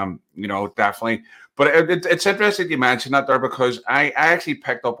 it's definitely. But it's interesting you mentioned that there, because I actually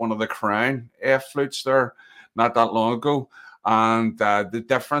picked up one of the Crown F flutes there not that long ago, and the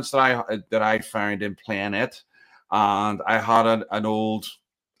difference that I found in playing it, and I had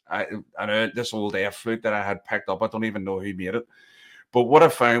this old F flute that I had picked up. I don't even know who made it, but what I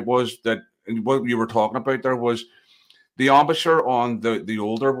found was that what you were talking about there was the embouchure on the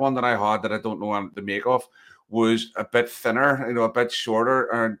older one that I had, that I don't know the make of, was a bit thinner, a bit shorter,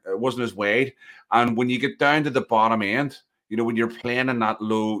 and it wasn't as wide. And when you get down to the bottom end, when you're playing in that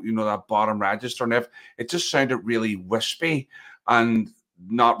low, that bottom register, and it just sounded really wispy and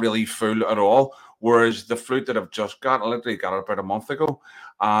not really full at all. Whereas the flute that I've just got, I literally got it about a month ago,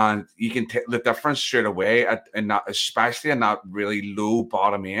 and you can tell the difference straight away. In that, especially in that really low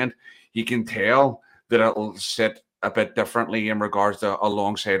bottom end, you can tell that it'll sit a bit differently in regards to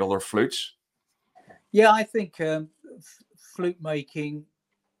alongside other flutes. Yeah, I think flute making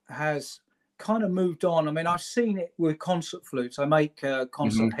has kind of moved on. I mean, I've seen it with concert flutes. I make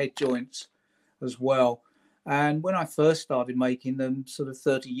concert head joints as well. And when I first started making them sort of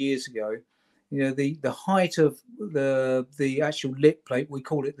 30 years ago, you know, the height of the actual lip plate, we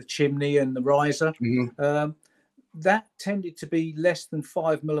call it the chimney and the riser, that tended to be less than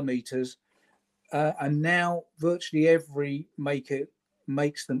 5 millimeters. And now virtually every maker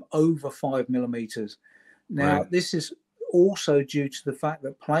makes them over 5 millimeters. Now, this is also due to the fact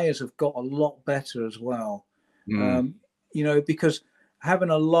that players have got a lot better as well. You know, because having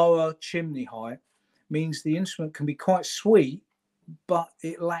a lower chimney height means the instrument can be quite sweet, but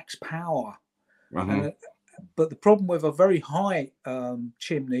it lacks power. But the problem with a very high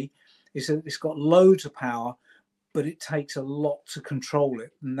chimney is that it's got loads of power, but it takes a lot to control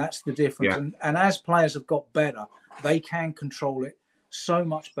it. And that's the difference. And as players have got better, they can control it so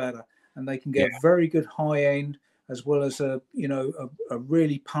much better, and they can get very good high end as well as a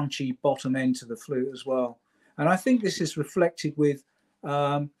really punchy bottom end to the flute as well. And I think this is reflected with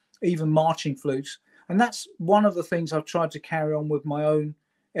even marching flutes. And that's one of the things I've tried to carry on with my own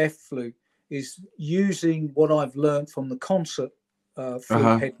F flute, is using what I've learned from the concert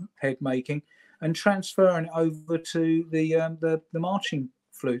flute head making and transferring it over to the marching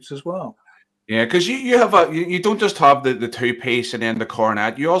flutes as well. Yeah, because you have you don't just have the two piece and then the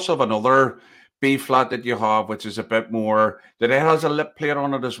cornet. You also have another B flat that you have, which is a bit more, that it has a lip plate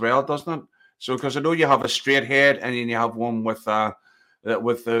on it as well, doesn't it? So because I know you have a straight head and then you have one with the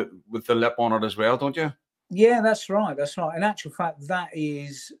lip on it as well, don't you? Yeah, that's right. That's right. In actual fact, that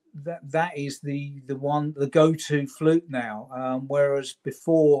is the one, the go-to flute now. Whereas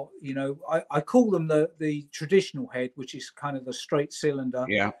before, you know, I call them the traditional head, which is kind of the straight cylinder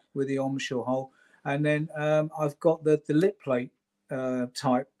with the embouchure hole, and then I've got the lip plate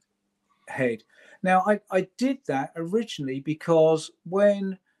type head. Now, I did that originally because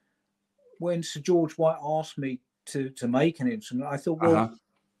when Sir George White asked me to make an instrument, I thought, well,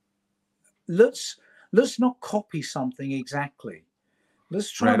 let's not copy something exactly. Let's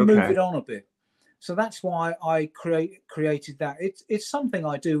try and move it on a bit. So that's why I created that. It's something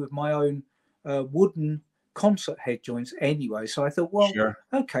I do with my own wooden concert head joints anyway. So I thought, well,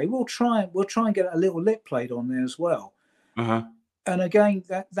 okay, we'll try and get a little lip plate on there as well. And again,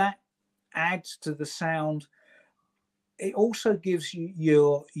 that adds to the sound. It also gives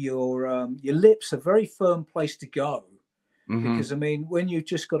you your lips a very firm place to go, because I mean, when you've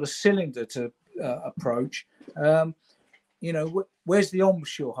just got a cylinder to approach, you know, where's the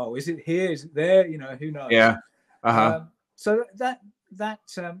embouchure hole? Is it here? Is it there? You know, who knows? So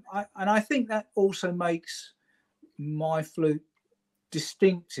I think that also makes my flute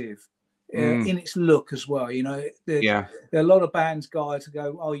distinctive in its look as well. You know, there are a lot of bands guys who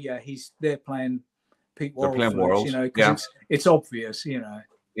go, oh yeah, they're playing Pete Worrell flutes, you know, because it's obvious, you know.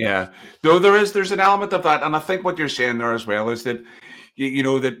 Yeah, though there's an element of that, and I think what you're saying there as well is that you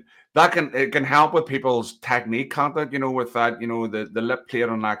know that can help with people's technique, can't it? You know, with that, you know, the lip plate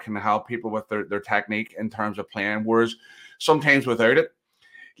on that can help people with their technique in terms of playing. Whereas sometimes without it,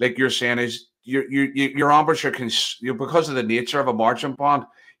 like you're saying, is your embouchure can, because of the nature of a marching band,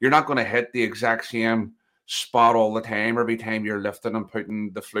 you're not going to hit the exact same spot all the time every time you're lifting and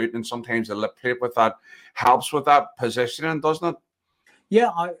putting the flute. And sometimes the lip plate with that helps with that positioning, doesn't it? Yeah,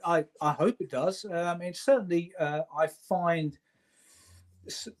 I hope it does. I mean, certainly I find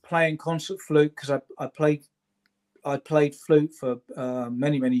playing concert flute, because I played flute for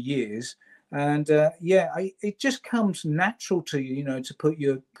many years, and it just comes natural to you, you know, to put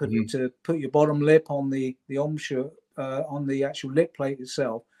your bottom lip on the embouchure on the actual lip plate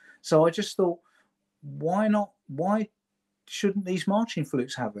itself. So I just thought, why not? Why shouldn't these marching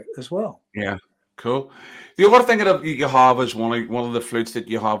flutes have it as well? Yeah. Cool. The other thing that you have is one of the flutes that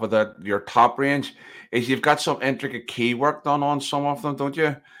you have with your top range is you've got some intricate key work done on some of them, don't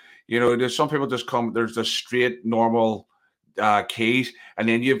you? You know, there's some people there's the straight normal keys, and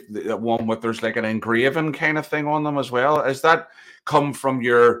then you've the one with there's like an engraving kind of thing on them as well. Is that come from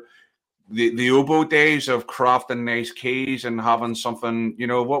the oboe days of crafting nice keys and having something? You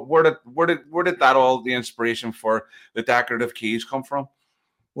know, where did that all the inspiration for the decorative keys come from?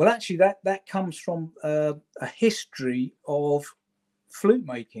 Well, actually, that comes from a history of flute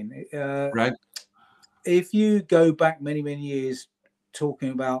making. Right. If you go back many years,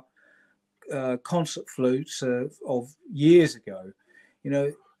 talking about concert flutes of years ago, you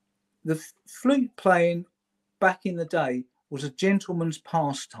know, the flute playing back in the day was a gentleman's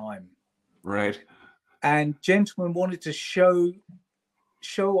pastime. Right. And gentlemen wanted to show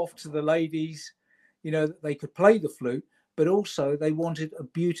off to the ladies, that they could play the flute, but also they wanted a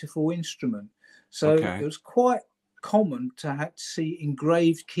beautiful instrument. So it was quite common to have to see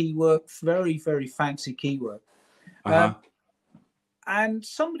engraved keywork, very, very fancy keywork. And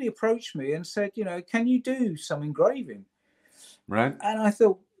somebody approached me and said, can you do some engraving? Right. And I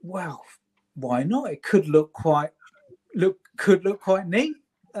thought, well, why not? It could look quite neat.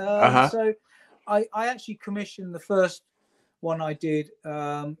 So I actually commissioned the first one I did,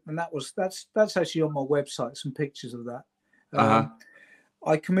 and that's actually on my website. Some pictures of that.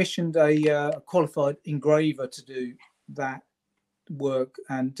 I commissioned a qualified engraver to do that work,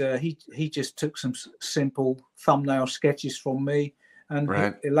 and he just took some simple thumbnail sketches from me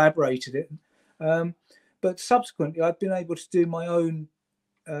and elaborated it. But subsequently, I've been able to do my own.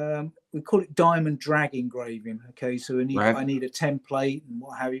 We call it diamond drag engraving. Okay, so I need a template and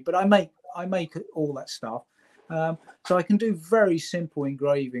what have you. But I make all that stuff. So I can do very simple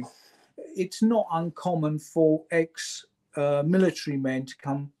engraving. It's not uncommon for ex-military men to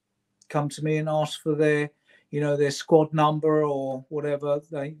come to me and ask for their squad number or whatever.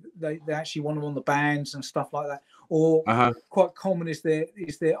 They actually want them on the bands and stuff like that. Or quite common is their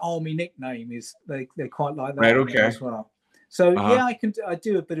army nickname. Is they quite like that as well. So I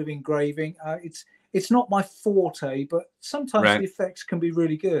do a bit of engraving. It's not my forte, but sometimes the effects can be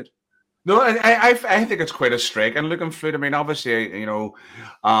really good. No, I think it's quite a striking looking flute. I mean, obviously,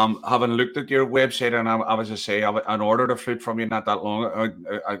 having looked at your website, and I was to say, I ordered a flute from you not that long,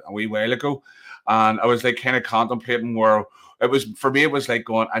 a wee while ago, and I was like kind of contemplating where it was for me. It was like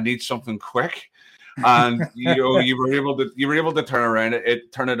going, I need something quick, and you were able to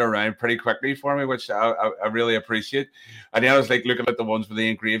turn it around pretty quickly for me, which I really appreciate. And then I was like looking at the ones with the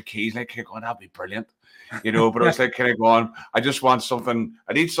engraved keys, like going, that'd be brilliant. But I was like kind of going, I just want something,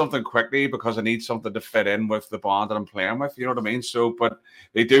 I need something quickly because I need something to fit in with the band that I'm playing with, you know what I mean? So, but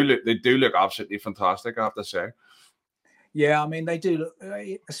they do look absolutely fantastic, I have to say. Yeah, I mean, they do look,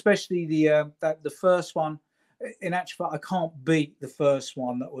 especially the first one. In actual fact, I can't beat the first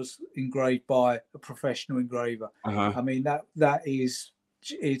one that was engraved by a professional engraver. I mean,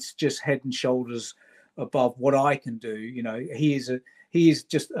 it's just head and shoulders above what I can do. He is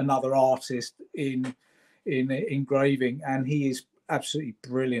just another artist in engraving, and he is absolutely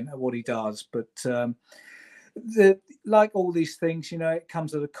brilliant at what he does. But like all these things, it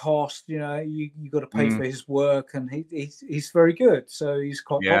comes at a cost. You got to pay for his work, and he's very good, so he's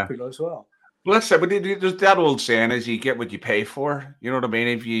quite popular as well. Well, that's it. But there's that old saying is you get what you pay for. You know what I mean?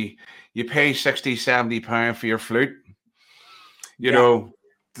 If you pay £60-70 for your flute, don't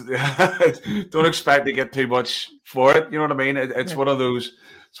expect to get too much for it. You know what I mean? It's one of those.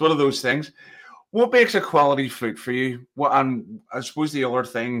 It's one of those things. What makes a quality flute for you? And I suppose the other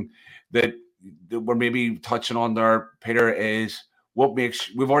thing that we're maybe touching on there, Peter, is what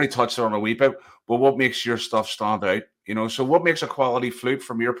makes, we've already touched on a wee bit, but what makes your stuff stand out? So what makes a quality flute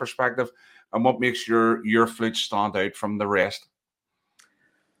from your perspective, and what makes your flute stand out from the rest?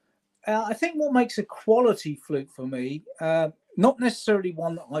 I think what makes a quality flute for me, not necessarily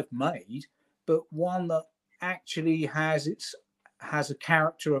one that I've made, but one that actually has a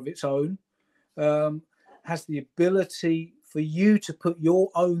character of its own. Has the ability for you to put your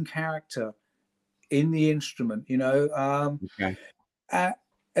own character in the instrument,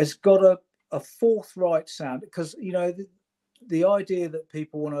 has got a forthright sound, because the idea that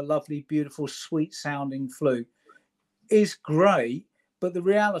people want a lovely, beautiful, sweet sounding flute is great, but the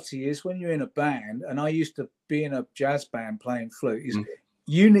reality is when you're in a band, and I used to be in a jazz band playing flute, is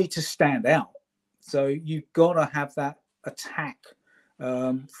you need to stand out. So you've got to have that attack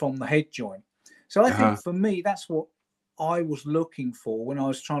from the head joint. So I think for me, that's what I was looking for when I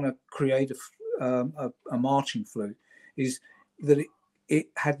was trying to create a marching flute, is that it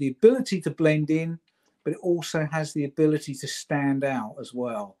had the ability to blend in, but it also has the ability to stand out as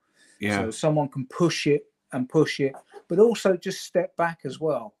well. Yeah. So someone can push it, but also just step back as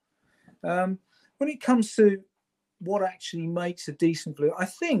well. When it comes to what actually makes a decent flute, I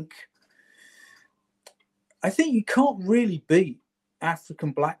think you can't really beat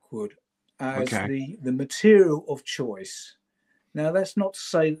African Blackwood as the material of choice. Now, that's not to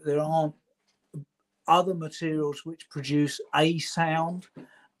say that there aren't other materials which produce a sound,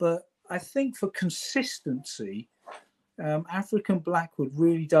 but I think for consistency, African Blackwood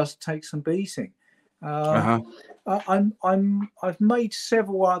really does take some beating. I've made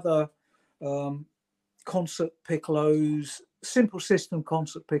several other concert piccolos, simple system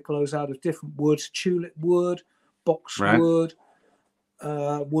concert piccolos out of different woods: tulip wood, boxwood,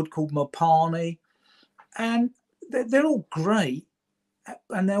 wood called Mopani, and they're all great,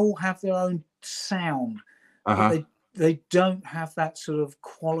 and they all have their own sound, but they don't have that sort of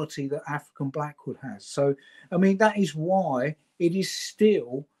quality that African Blackwood has. So, I mean, that is why it is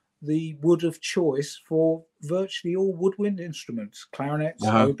still the wood of choice for virtually all woodwind instruments, clarinets,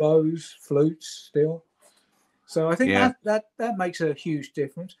 oboes, flutes still. So I think that makes a huge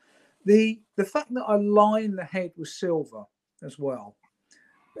difference. The fact that I line the head with silver as well,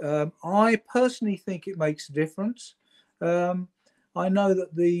 I personally think it makes a difference. I know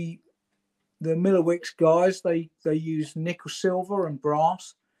that the Millowicks guys, they use nickel silver and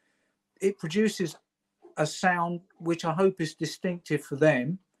brass. It produces a sound which I hope is distinctive for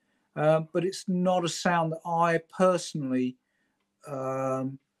them, but it's not a sound that I personally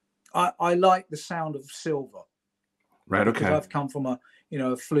I like the sound of silver. Right. Okay. Because I've come from a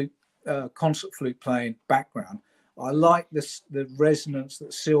flute, concert flute playing background. I like the resonance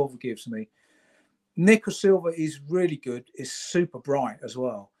that silver gives me. Nickel silver is really good. It's super bright as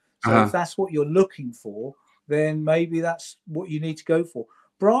well. So if that's what you're looking for, then maybe that's what you need to go for.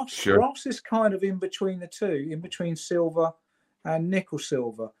 Brass is kind of in between the two, in between silver and nickel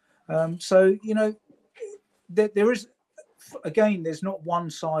silver. So there is, again, there's not one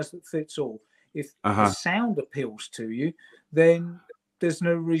size that fits all. If the sound appeals to you, then there's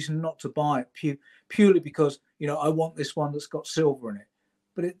no reason not to buy it purely because I want this one that's got silver in it.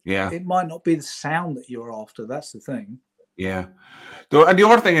 But it might not be the sound that you're after. That's the thing. Yeah. And the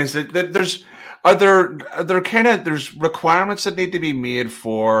other thing is that there's requirements that need to be made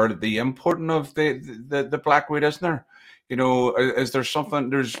for the importing of the Blackwood, isn't there? Is there something?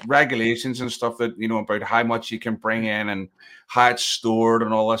 There's regulations and stuff that about how much you can bring in and how it's stored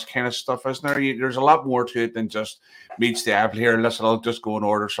and all this kind of stuff, isn't there? There's a lot more to it than just meets the apple here. Listen, I'll just go and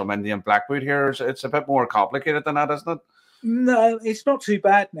order some Indian Blackwood here. It's a bit more complicated than that, isn't it? No, it's not too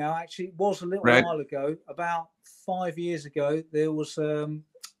bad now. Actually, it was a little while ago. About 5 years ago, there was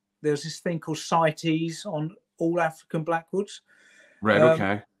this thing called CITES on all African Blackwoods. Right.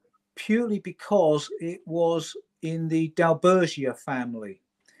 Okay. Purely because it was in the Dalbergia family.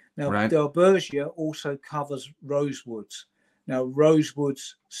 Now, Dalbergia also covers rosewoods. Now,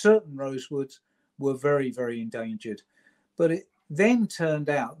 certain rosewoods were very, very endangered. But it then turned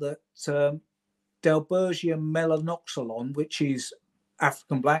out that Dalbergia melanoxylon, which is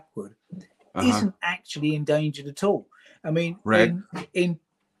African Blackwood, isn't actually endangered at all. I mean,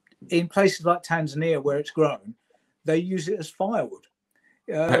 in places like Tanzania where it's grown, they use it as firewood.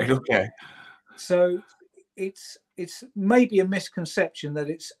 Right. Okay. So it's maybe a misconception that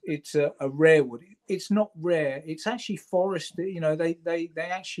it's a rare wood. It's not rare. It's actually forested. They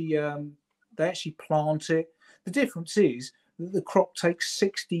actually plant it. The difference is that the crop takes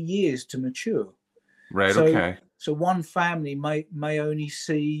 60 years to mature. Right. Okay. So one family may only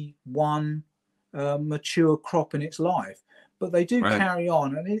see one mature crop in its life, but they do carry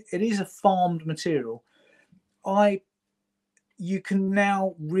on, and it is a farmed material. You can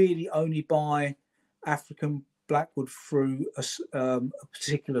now really only buy African Blackwood through a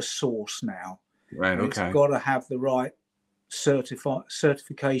particular source now. Right. And okay. It's got to have the right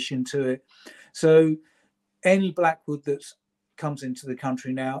certification to it. So any Blackwood that comes into the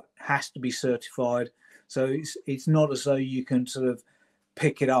country now has to be certified. So it's not as though you can sort of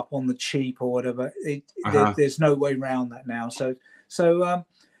pick it up on the cheap or whatever. There's no way around that now. So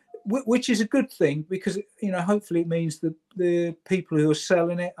which is a good thing because hopefully it means that the people who are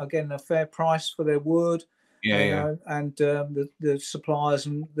selling it are getting a fair price for their wood. And the suppliers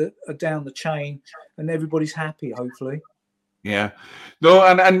and are down the chain, and everybody's happy. Hopefully. Yeah. No,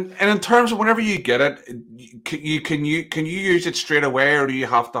 and in terms of whenever you get it, can you use it straight away, or do you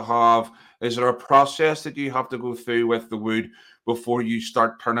have to have? Is there a process that you have to go through with the wood before you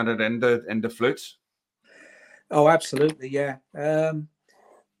start turning it into flutes? Oh, absolutely, yeah.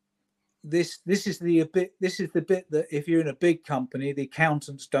 This is the bit that if you're in a big company, the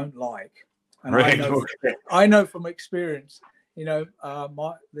accountants don't like. And I know from experience.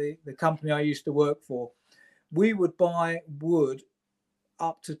 The company I used to work for, we would buy wood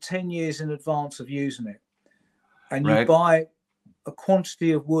up to 10 years in advance of using it, and you buy a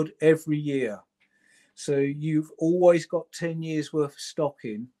quantity of wood every year. So you've always got 10 years worth of stock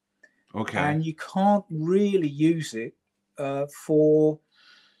in. Okay. And you can't really use it for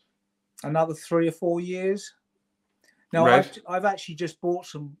another 3 or 4 years. Now, I've actually just bought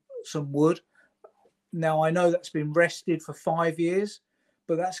some wood. Now, I know that's been rested for 5 years,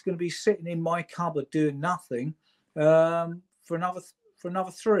 but that's going to be sitting in my cupboard doing nothing for another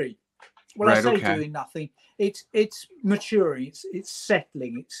 3. Well, I say doing nothing. It's maturing. It's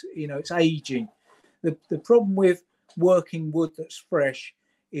settling. It's aging. The problem with working wood that's fresh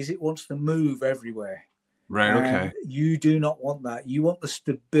is it wants to move everywhere. Right. Okay. And you do not want that. You want the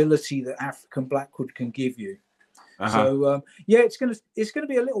stability that African blackwood can give you. So it's gonna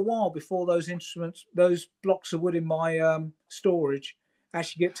be a little while before those instruments, those blocks of wood in my storage,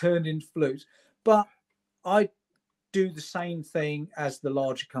 actually get turned into flutes. But I do the same thing as the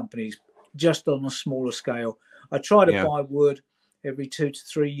larger companies, just on a smaller scale. I try to buy wood every 2 to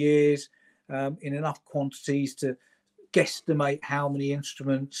 3 years in enough quantities to guesstimate how many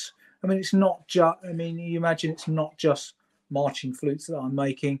instruments. I mean, it's not just. I mean, you imagine it's not just marching flutes that I'm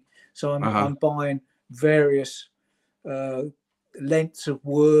making. So I'm buying various lengths of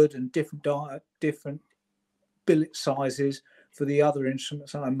wood and different billet sizes for the other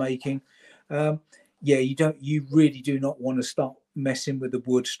instruments that I'm making. You really do not want to start messing with the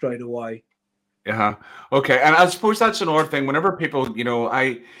wood straight away. Okay. And I suppose that's another thing. Whenever people,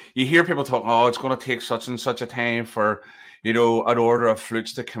 you hear people talk, oh, it's going to take such and such a time for, an order of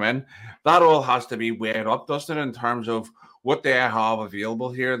flutes to come in. That all has to be weighed up, doesn't it, in terms of what they have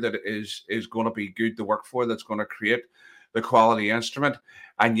available here that is going to be good to work for, that's going to create the quality instrument.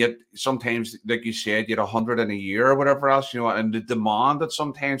 And yet sometimes, like you said, you had 100 in a year or whatever else, and the demand that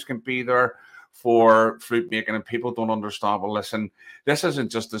sometimes can be there for flute making, and people don't understand, well, listen, this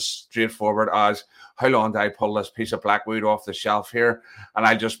isn't just as straightforward as how long do I pull this piece of blackwood off the shelf here and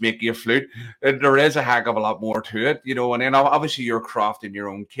I'll just make you a flute. There is a heck of a lot more to it, and then obviously you're crafting your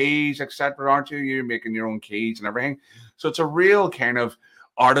own keys, etc., aren't you? You're making your own keys and everything. So it's a real kind of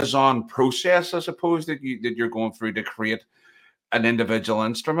artisan process, I suppose, that you're going through to create an individual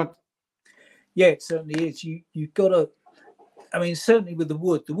instrument. Yeah, it certainly is. You've got to, I mean, certainly with the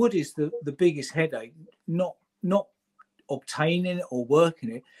wood is the biggest headache, not obtaining it or working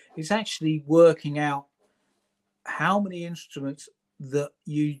it. It's actually working out how many instruments that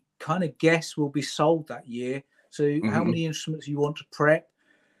you kind of guess will be sold that year. So how many instruments you want to prep.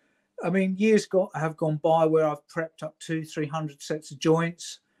 I mean, years have gone by where I've prepped up 200-300 sets of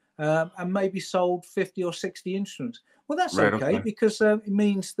joints and maybe sold 50 or 60 instruments. Well, that's okay, because it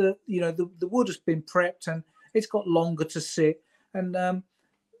means that, the wood has been prepped and it's got longer to sit. And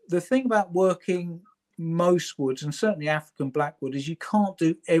the thing about working most woods, and certainly African blackwood, is you can't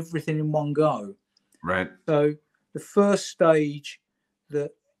do everything in one go. Right. So the first stage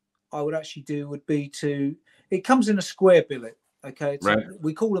that I would actually do would be it comes in a square billet. Okay.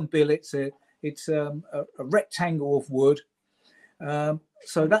 We call them billets. It's a rectangle of wood.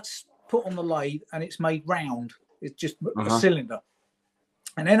 So that's put on the lathe and it's made round. It's just a cylinder.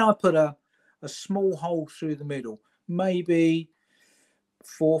 And then I put a small hole through the middle, maybe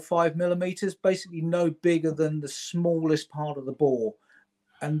 4 or 5 millimeters, basically no bigger than the smallest part of the bore.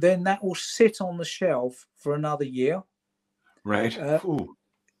 And then that will sit on the shelf for another year. Right.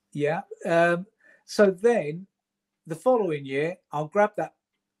 So then the following year, I'll grab that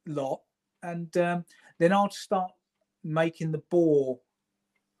lot and then I'll start making the bore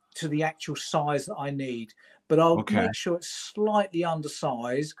to the actual size that I need. But I'll make sure it's slightly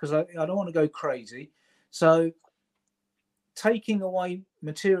undersized because I don't want to go crazy. So taking away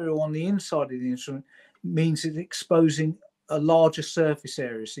material on the inside of the instrument means it's exposing a larger surface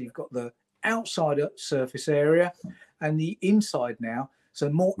area. So you've got the outside surface area and the inside now. So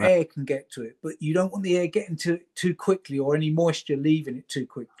more air can get to it, but you don't want the air getting to it too quickly or any moisture leaving it too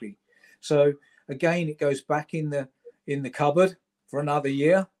quickly. So again, it goes back in the cupboard for another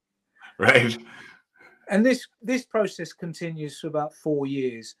year. Right. And this process continues for about 4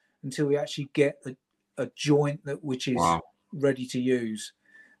 years until we actually get a joint which is ready to use.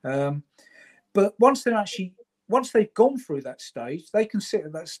 But once they've gone through that stage, they can sit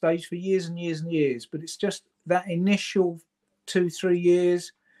at that stage for years and years and years. But it's just that initial 2-3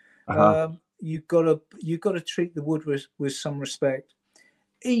 years. You've got to treat the wood with some respect.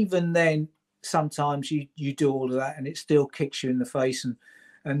 Even then, sometimes you do all of that and it still kicks you in the face and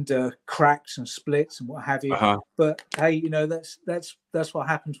cracks and splits and what have you. But hey, that's what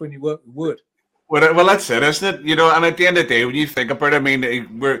happens when you work with wood. Well, that's it, isn't it? And at the end of the day, when you think about it, I mean,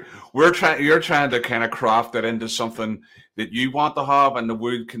 you're trying to kind of craft it into something that you want to have, and the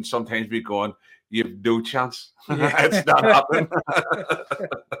wood can sometimes be going, you have no chance. It's not happening.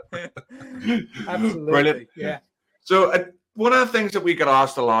 Absolutely. Brilliant. Yeah. So one of the things that we get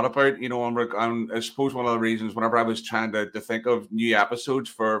asked a lot about, and I suppose one of the reasons whenever I was trying to think of new episodes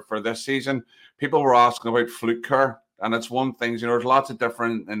for this season, people were asking about flute care. And it's one thing, there's lots of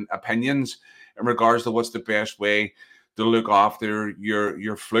different opinions in regards to what's the best way to look after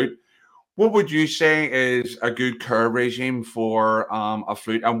your flute. What would you say is a good care regime for a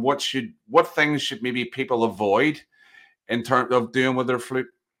flute, and what things should maybe people avoid in terms of doing with their flute?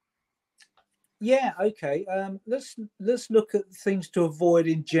 Yeah, okay. Let's look at things to avoid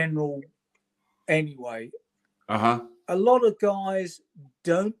in general. Anyway, Uh-huh. a lot of guys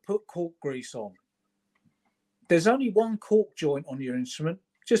don't put cork grease on. There's only one cork joint on your instrument.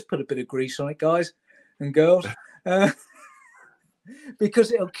 Just put a bit of grease on it, guys and girls,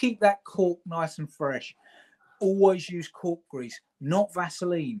 because it'll keep that cork nice and fresh. Always use cork grease, not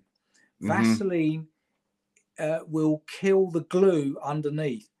Vaseline. Vaseline will kill the glue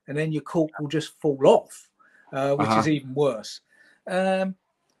underneath, and then your cork will just fall off, which is even worse.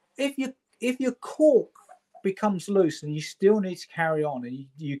 If your cork becomes loose and you still need to carry on and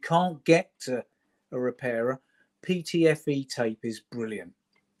you can't get to a repairer, PTFE tape is brilliant.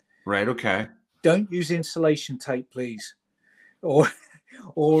 Right. Okay. Don't use insulation tape, please, or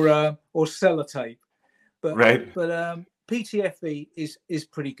sellotape. But PTFE is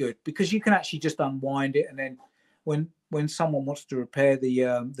pretty good because you can actually just unwind it, and then when someone wants to repair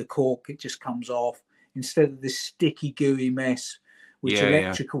the cork, it just comes off instead of this sticky gooey mess which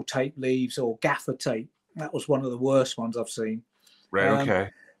electrical tape leaves, or gaffer tape. That was one of the worst ones I've seen. Right. Okay.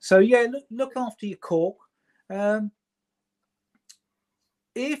 So yeah, look after your cork.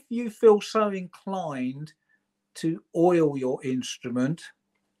 If you feel so inclined to oil your instrument,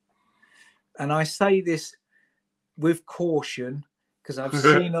 and I say this with caution because I've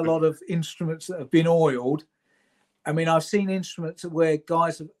seen a lot of instruments that have been oiled. I mean, I've seen instruments where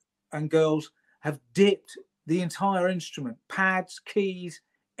guys and girls have dipped the entire instrument, pads, keys,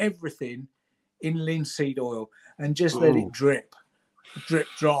 everything, in linseed oil and just let it drip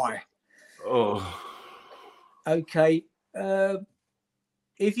dry. Oh. Okay.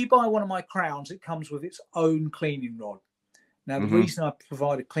 If you buy one of my crowns, it comes with its own cleaning rod. Now, the reason I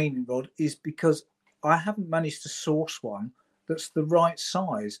provide a cleaning rod is because I haven't managed to source one that's the right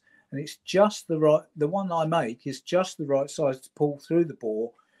size. And it's just the one I make is just the right size to pull through the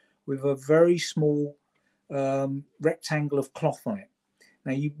bore with a very small rectangle of cloth on it.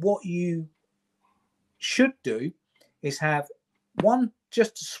 Now, what you should do is have one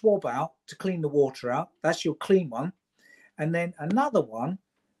just to swab out to clean the water out. That's your clean one. And then another one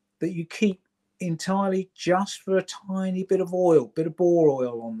that you keep entirely just for a tiny bit of oil, bit of bore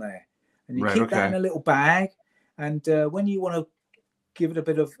oil on there. And you keep that in a little bag. And when you want to give it a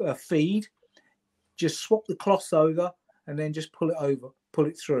bit of feed, just swap the cloth over and then just pull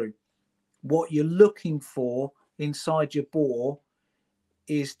it through. What you're looking for inside your bore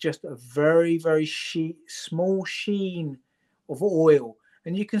is just a very, very small sheen of oil.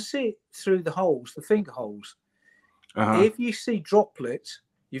 And you can see it through the holes, the finger holes. If you see droplets,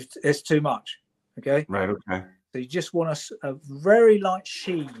 it's too much. Okay. Right. Okay. So you just want a very light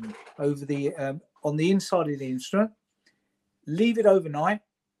sheen over the on the inside of the instrument. Leave it overnight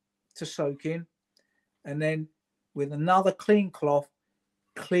to soak in, and then with another clean cloth,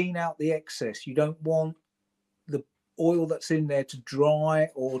 clean out the excess. You don't want the oil that's in there to dry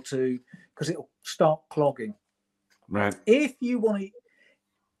because it'll start clogging. Right. If you want to,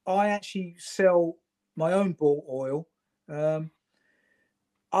 I actually sell my own bore oil.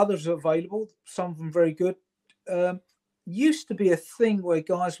 Others are available, some of them very good. Used to be a thing where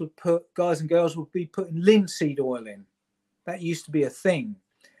guys and girls would be putting linseed oil in. That used to be a thing.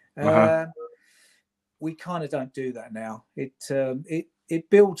 We kind of don't do that now. It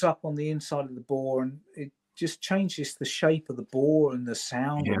builds up on the inside of the bore, and it just changes the shape of the bore and the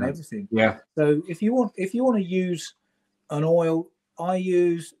sound and everything. Yeah. So if you want to use an oil, I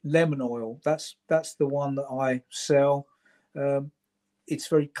use lemon oil. That's the one that I sell. It's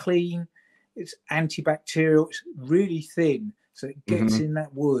very clean. It's antibacterial. It's really thin, so it gets in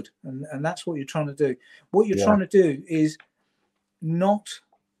that wood, and that's what you're trying to do. What you're trying to do is not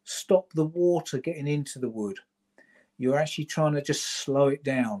stop the water getting into the wood. You're actually trying to just slow it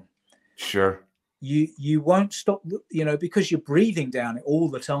down. Sure. You won't stop, because you're breathing down it all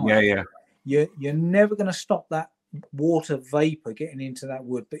the time. Yeah. You're never going to stop that water vapor getting into that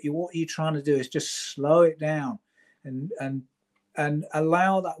wood. But what you're trying to do is just slow it down and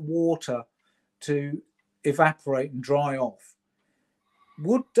allow that water to evaporate and dry off.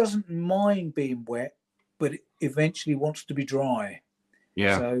 Wood doesn't mind being wet, but it eventually wants to be dry.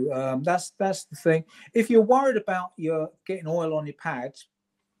 Yeah. So that's the thing. If you're worried about your getting oil on your pads,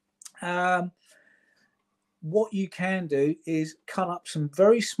 what you can do is cut up some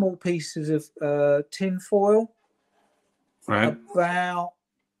very small pieces of tin foil, right, about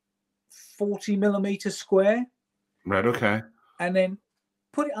 40 millimeters square. Right. Okay. And then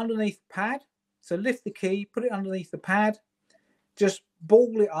put it underneath the pad. So lift the key, put it underneath the pad, just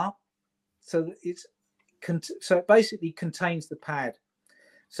ball it up so that it basically contains the pad.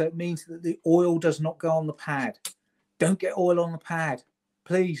 So it means that the oil does not go on the pad. Don't get oil on the pad,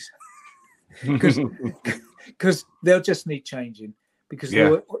 please. because they'll just need changing, because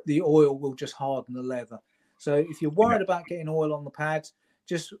the oil will just harden the leather. So if you're worried about getting oil on the pads,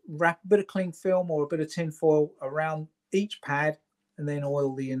 just wrap a bit of cling film or a bit of tin foil around each pad and then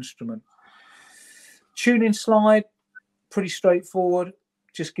oil the instrument. Tuning slide, pretty straightforward.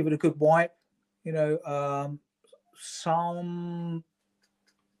 Just give it a good wipe. You know, some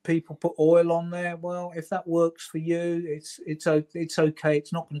people put oil on there. Well, if that works for you, it's okay.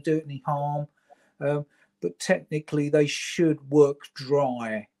 It's not going to do it any harm. But technically, they should work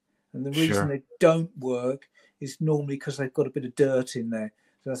dry. And the reason they don't work is normally because they've got a bit of dirt in there.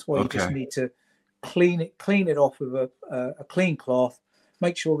 So that's why you just need to clean it off with a clean cloth.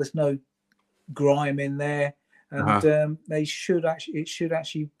 Make sure there's no grime in there, and it should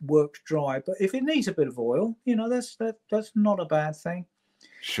actually work dry. But if it needs a bit of oil, you know, that's not a bad thing.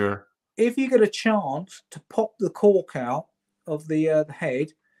 Sure. If you get a chance to pop the cork out of the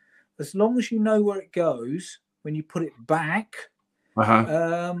head, as long as you know where it goes when you put it back,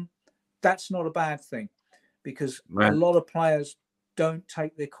 that's not a bad thing, because a lot of players don't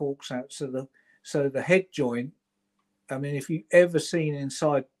take their corks out. So the head joint, I mean, if you've ever seen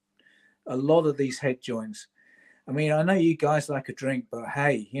inside a lot of these head joints, I mean, I know you guys like a drink, but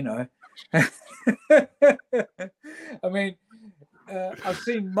hey, you know, I mean, I've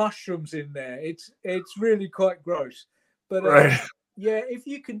seen mushrooms in there. It's really quite gross. But yeah, if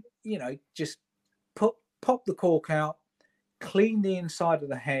you can, you know, just pop the cork out, clean the inside of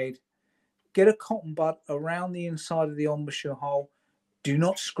the head, get a cotton bud around the inside of the embouchure hole. Do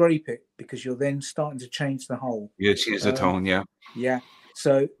not scrape it, because you're then starting to change the hole. Yeah, change the tone. Yeah.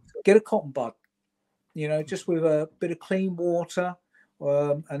 So get a cotton bud, you know, just with a bit of clean water,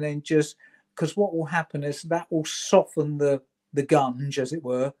 and then just, because what will happen is that will soften the gunge, as it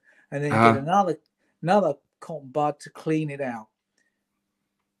were, and then get another cotton bud to clean it out.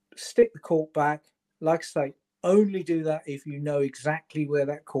 Stick the cork back. Like I say, only do that if you know exactly where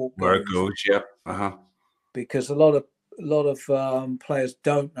that cork goes. Where it goes, yeah. Because a lot of players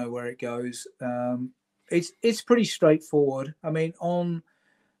don't know where it goes. It's pretty straightforward. I mean, on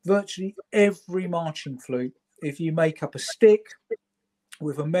virtually every marching flute, if you make up a stick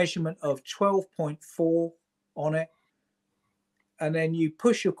with a measurement of 12.4 on it, and then you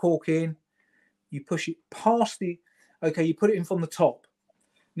push your cork in, you push it past you put it in from the top,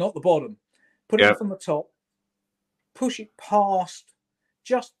 not the bottom. Put it in from the top, push it past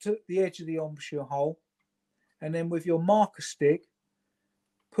just to the edge of the embouchure hole, and then with your marker stick,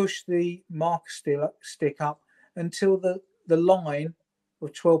 push the marker stick up until the line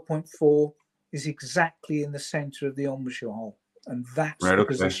of 12.4 is exactly in the center of the embouchure hole. And that's the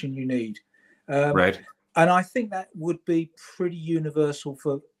position you need. And I think that would be pretty universal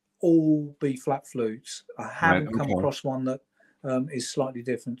for all B-flat flutes. I haven't come across one that is slightly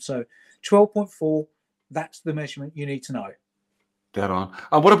different. So 12.4, that's the measurement you need to know. Dead on.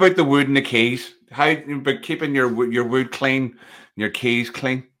 And what about the wood and the keys? How about keeping your wood clean, your keys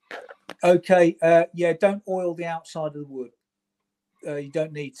clean? Okay, don't oil the outside of the wood. You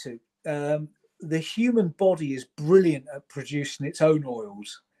don't need to. The human body is brilliant at producing its own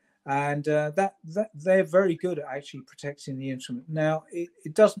oils, and that they're very good at actually protecting the instrument. Now,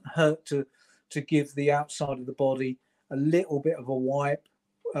 it doesn't hurt to give the outside of the body a little bit of a wipe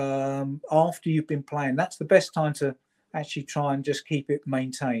after you've been playing. That's the best time to actually try and just keep it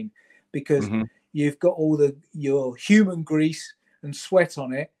maintained, because you've got all your human grease and sweat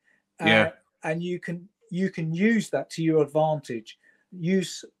on it, and you can use that to your advantage.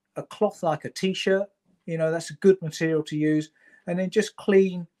 Use a cloth like a t-shirt, you know, that's a good material to use, and then just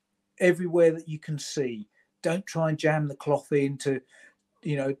clean everywhere that you can see. Don't try and jam the cloth into,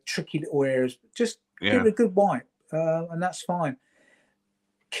 you know, tricky little areas. Just give it a good wipe, and that's fine.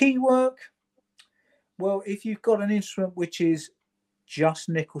 Key work, well, if you've got an instrument which is just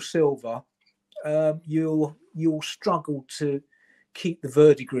nickel silver, you'll struggle to keep the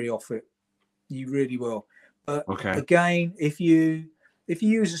verdigris off it. You really will. But again, if you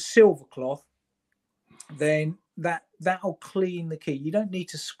use a silver cloth, then that'll clean the key. You don't need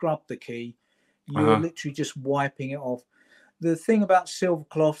to scrub the key. You're literally just wiping it off. The thing about silver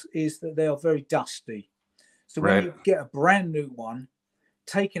cloths is that they are very dusty. So when you get a brand new one,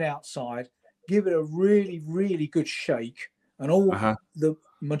 take it outside, give it a really, really good shake, and all the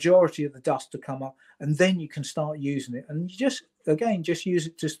majority of the dust to come up, and then you can start using it. And you just use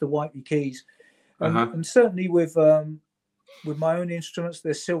it just to wipe your keys. And certainly with my own instruments,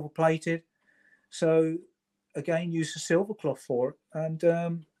 they're silver plated. So again, use a silver cloth for it,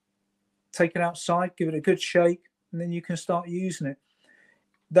 and take it outside, give it a good shake, and then you can start using it.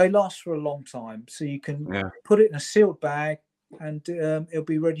 They last for a long time, so you can put it in a sealed bag. and it'll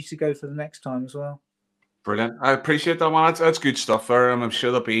be ready to go for the next time as well. Brilliant. I appreciate that, man. That's good stuff there. And I'm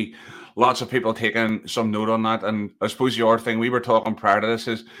sure there'll be lots of people taking some note on that. And I suppose your thing, we were talking prior to this,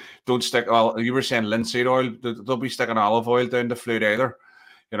 is don't stick, you were saying linseed oil, don't be sticking olive oil down the flute either.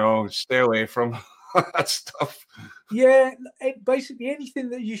 You know, stay away from that stuff. Yeah, basically anything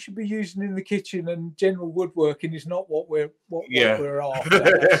that you should be using in the kitchen and general woodworking is not what we're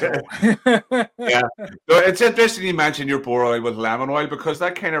after. Yeah, so it's interesting you mentioned your bore oil with lemon oil, because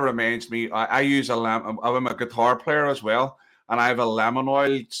that kind of reminds me. I use I'm a guitar player as well, and I have a lemon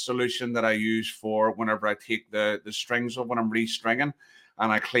oil solution that I use for whenever I take the strings off when I'm restringing,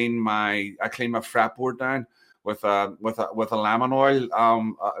 and I clean my fretboard down with a lemon oil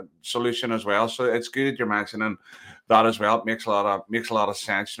solution as well. So it's good that you're mentioning that as well. It makes a lot of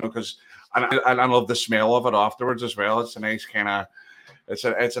sense, you know, because I love the smell of it afterwards as well. It's a nice kind of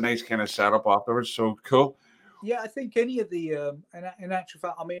nice kind of setup afterwards. So cool. Yeah, I think any of the in actual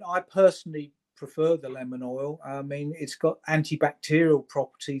fact, I mean, I personally prefer the lemon oil. I mean, it's got antibacterial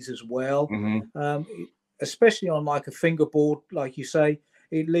properties as well. Especially on like a fingerboard, like you say.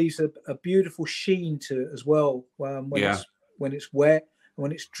 It leaves a beautiful sheen to it as well. When it's wet,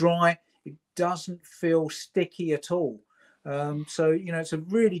 when it's dry, it doesn't feel sticky at all. So, you know, it's a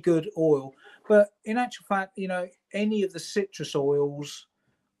really good oil. But in actual fact, you know, any of the citrus oils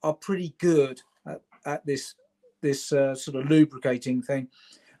are pretty good at this sort of lubricating thing.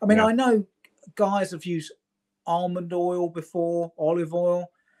 I mean, I know guys have used almond oil before, olive oil.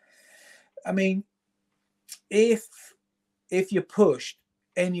 I mean, if you're pushed,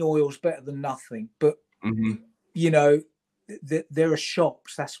 any oil's better than nothing. But you know, there are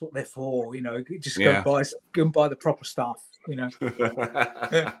shops. That's what they're for. You know, just go and buy the proper stuff. You know.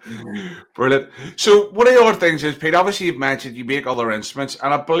 Brilliant. So one of the other things is, Pete, obviously you've mentioned you make other instruments,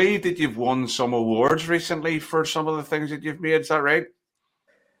 and I believe that you've won some awards recently for some of the things that you've made. Is that right?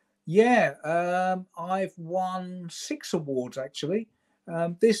 Yeah, I've won 6 awards actually.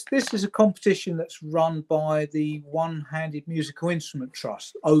 This is a competition that's run by the One-Handed Musical Instrument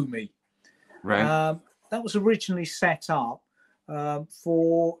Trust, OMI. Right. That was originally set up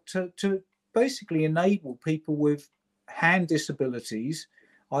to basically enable people with hand disabilities,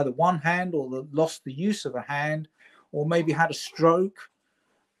 either one hand or lost the use of a hand, or maybe had a stroke,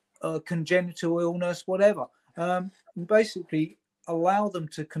 congenital illness, whatever. And basically allow them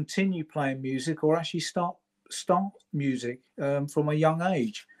to continue playing music or actually start music from a young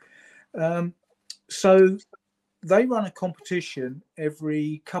age. So they run a competition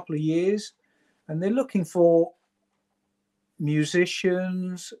every couple of years, and they're looking for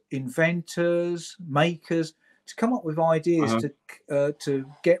musicians, inventors, makers to come up with ideas to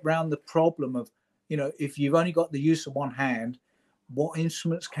get around the problem of, you know, if you've only got the use of one hand, what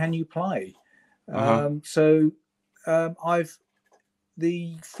instruments can you play?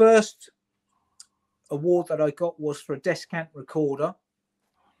 The first award that I got was for a Descant recorder.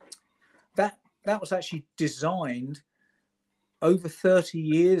 That was actually designed over 30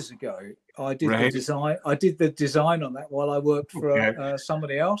 years ago. I did the design. I did the design on that while I worked for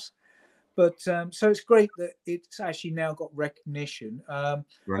somebody else. But so it's great that it's actually now got recognition. I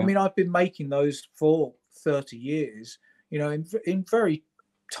mean, I've been making those for 30 years, you know, in very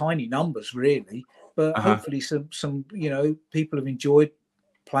tiny numbers, really. But hopefully some, you know, people have enjoyed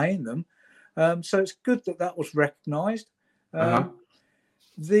playing them. So it's good that was recognised.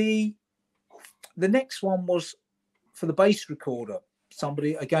 The next one was for the bass recorder.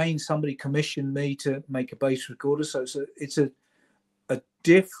 Somebody commissioned me to make a bass recorder. So it's a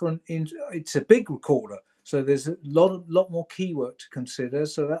different. It's a big recorder. So there's a lot more keywork to consider.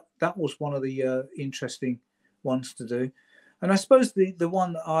 So that was one of the interesting ones to do. And I suppose the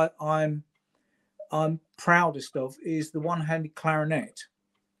one that I'm proudest of is the one-handed clarinet.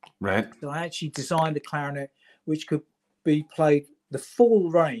 Right. So I actually designed a clarinet which could be played the full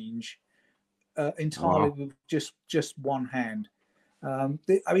range entirely with just one hand. I mean,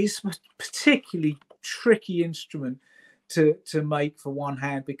 it's a particularly tricky instrument to make for one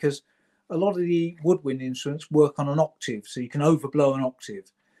hand, because a lot of the woodwind instruments work on an octave, so you can overblow an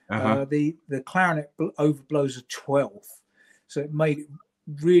octave. The clarinet overblows a 12th, so it made it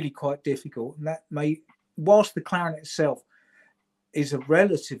really quite difficult. And that whilst the clarinet itself is a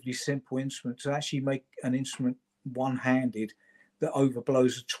relatively simple instrument, to actually make an instrument one-handed that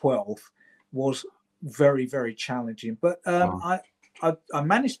overblows a 12th was very, very challenging. But I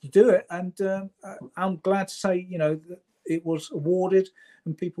managed to do it, and I'm glad to say, you know, that it was awarded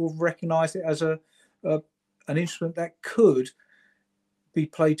and people have recognised it as an instrument that could be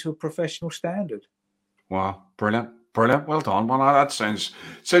played to a professional standard. Wow, brilliant. Well done. Well, that sounds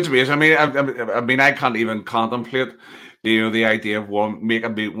amazing. I mean, I can't even contemplate the idea of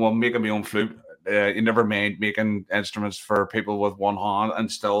making my own flute. You never mind making instruments for people with one hand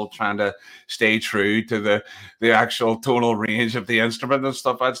and still trying to stay true to the actual tonal range of the instrument and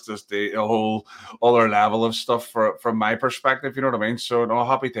stuff. That's just a whole other level of stuff from my perspective. You know what I mean? So no,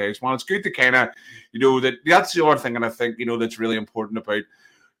 happy days, man. It's good to kind of, that's the other thing, and I think that's really important about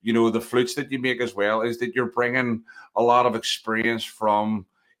the flutes that you make as well, is that you're bringing a lot of experience from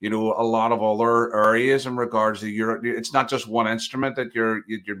a lot of other areas in regards to it's not just one instrument that you're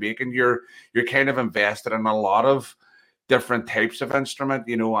making. You're kind of invested in a lot of different types of instrument,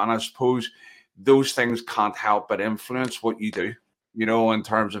 and I suppose those things can't help but influence what you do, in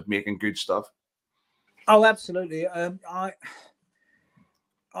terms of making good stuff. Oh, absolutely.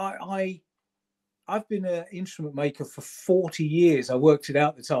 I've been an instrument maker for 40 years. I worked it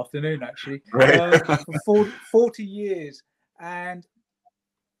out this afternoon, actually. Right. For 40 years. And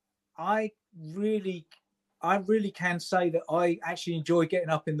I really can say that I actually enjoy getting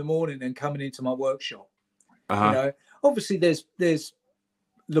up in the morning and coming into my workshop. Obviously there's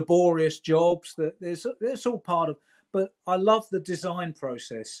laborious jobs that there's all part of, but I love the design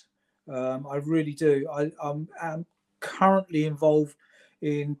process. I really do. I'm currently involved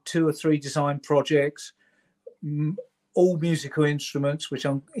in 2 or 3 design projects, all musical instruments, which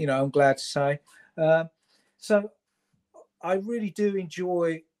I'm glad to say. So I really do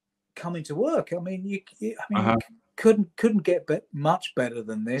enjoy coming to work. I mean, you couldn't get much better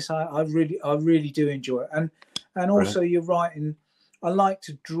than this. I really do enjoy it, and also you're right. And I like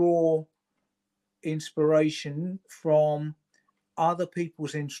to draw inspiration from other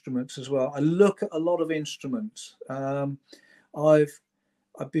people's instruments as well. I look at a lot of instruments. I've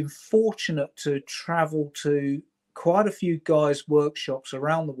been fortunate to travel to quite a few guys' workshops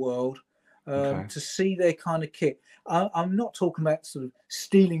around the world to see their kind of kit. I'm not talking about sort of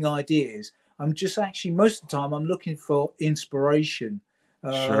stealing ideas. I'm just actually, most of the time, I'm looking for inspiration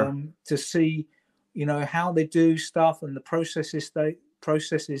to see, how they do stuff and the processes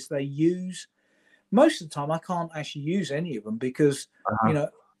they use. Most of the time, I can't actually use any of them because,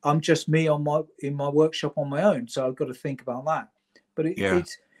 I'm just me in my workshop on my own. So I've got to think about that. But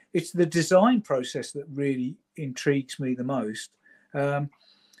it's the design process that really intrigues me the most.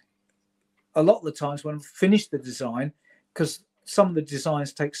 A lot of the times when I've finished the design, because some of the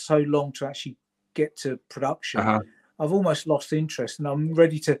designs take so long to actually get to production, I've almost lost interest, and I'm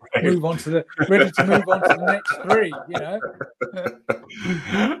ready to move on to the next 3.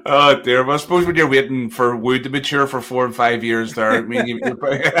 Oh dear! Well, I suppose when you're waiting for wood to mature for 4 and 5 years, there, I mean, you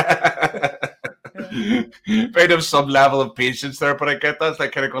might have some level of patience there, but I get that. It's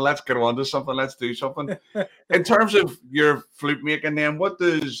like kind of go, let's get on to something, let's do something. In terms of your flute making, then what's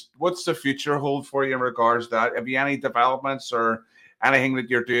the future hold for you in regards to that? Have you any developments or anything that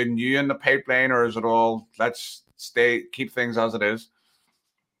you're doing new in the pipeline, or is it all let's keep things as it is?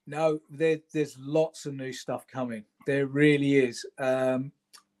 No, there's lots of new stuff coming. There really is.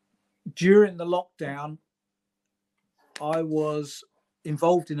 During the lockdown, I was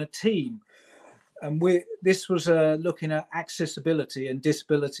involved in a team. And this was looking at accessibility and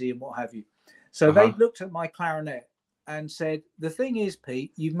disability and what have you. So they looked at my clarinet and said, the thing is,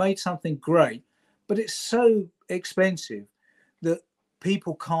 Pete, you've made something great, but it's so expensive that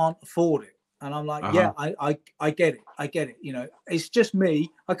people can't afford it. And I'm like, yeah, I get it. I get it. It's just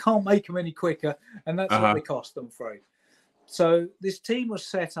me. I can't make them any quicker. And that's what they cost, I'm afraid. So this team was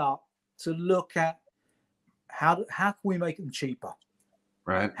set up to look at how can we make them cheaper?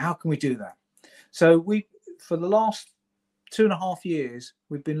 Right. How can we do that? So for the last 2.5 years,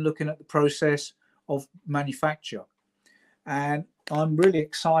 we've been looking at the process of manufacture, and I'm really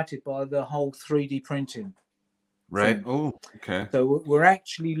excited by the whole 3D printing. Right. Oh, okay. So we're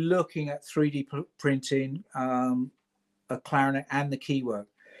actually looking at 3D printing a clarinet and the keywork.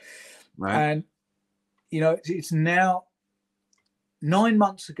 Right. And it's now 9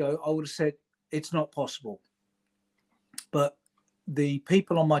 months ago, I would have said it's not possible, but the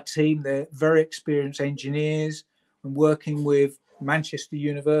people on my team, they're very experienced engineers and working with Manchester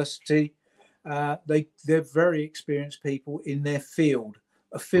University. They're very experienced people in their field,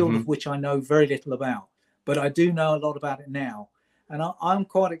 a field of which I know very little about, but I do know a lot about it now. And I'm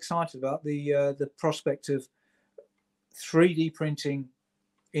quite excited about the prospect of 3D printing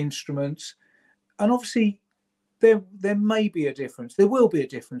instruments. And obviously there may be a difference. There will be a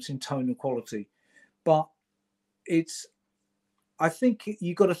difference in tone and quality, but I think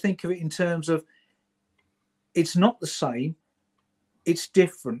you've got to think of it in terms of it's not the same, it's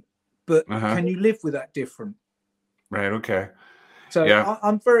different, but can you live with that different? Right, okay. So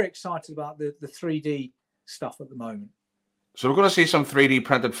I'm very excited about the 3D stuff at the moment. So we're going to see some 3D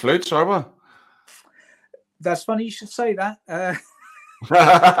printed flutes, are we? That's funny you should say that.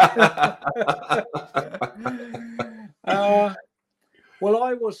 Well,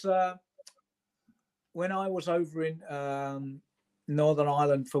 I was when I was over in Northern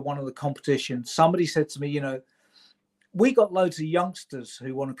Ireland for one of the competitions, somebody said to me, we got loads of youngsters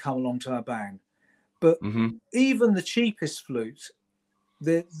who want to come along to our band, but even the cheapest flutes,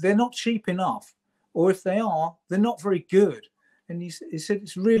 they're not cheap enough, or if they are, they're not very good. And he said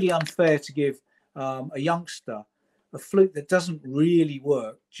it's really unfair to give a youngster a flute that doesn't really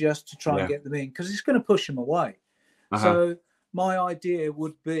work just to try and get them in, because it's going to push them away. So my idea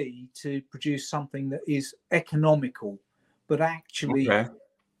would be to produce something that is economical, but actually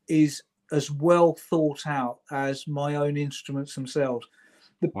is as well thought out as my own instruments themselves.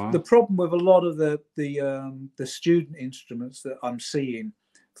 The problem with a lot of the student instruments that I'm seeing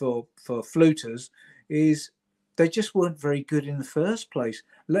for fluters is they just weren't very good in the first place,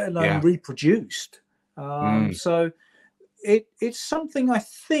 let alone reproduced. So it's something I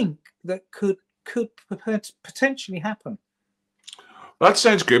think that could potentially happen. That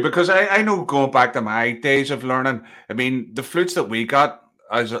sounds good, because I know, going back to my days of learning, I mean, the flutes that we got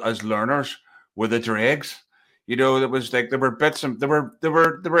as learners were the dregs. There was like, there were bits and there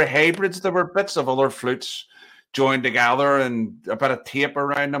were hybrids. There were bits of other flutes joined together and a bit of tape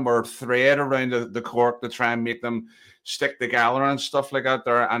around them, or thread around the cork to try and make them stick together and stuff like that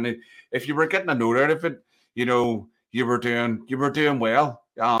there. And if you were getting a note out of it, you were doing well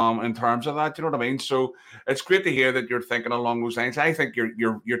in terms of that. You know what I mean? So it's great to hear that you're thinking along those lines. I think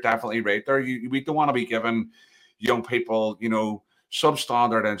you're definitely right there. We don't want to be giving young people,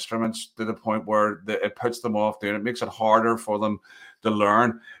 substandard instruments to the point where it puts them off doing it, makes it harder for them to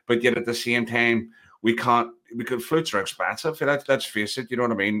learn. But yet at the same time, because flutes are expensive. Let's face it. You know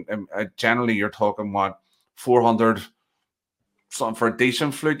what I mean? Generally, you're talking 400. Something for a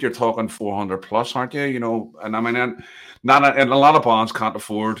decent flute, you're talking 400 plus, aren't you? And I mean, and a lot of bands can't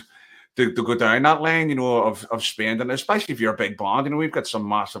afford to go down that lane, of spending, especially if you're a big band. We've got some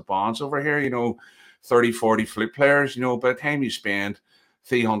massive bands over here, 30, 40 flute players. By the time you spend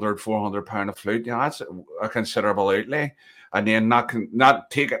 300, 400 pound a flute, that's a considerable outlay. And then not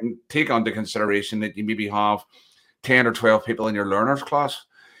take into consideration that you maybe have 10 or 12 people in your learners class.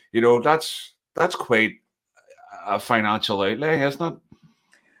 That's quite a financial outlay, isn't it?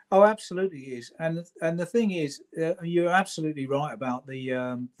 Oh, absolutely is. And the thing is, you're absolutely right about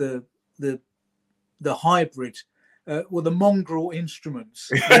the hybrid, the mongrel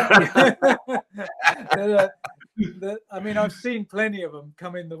instruments. I mean, I've seen plenty of them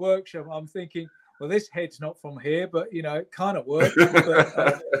come in the workshop. I'm thinking, well, this head's not from here, but it kind of works,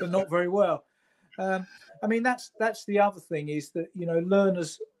 but not very well. I mean, that's the other thing, is that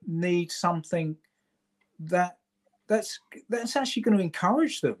learners need something that's actually going to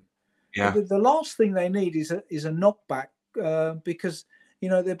encourage them. Yeah. The last thing they need is a knockback, because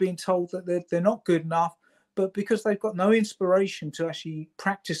they're being told that they're not good enough, but because they've got no inspiration to actually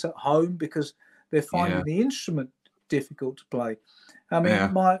practice at home because they're finding the instrument difficult to play. I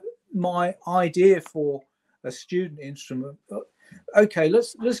mean, my idea for a student instrument. Okay,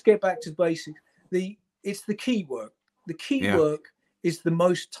 let's get back to basics. It's the key work. The key work is the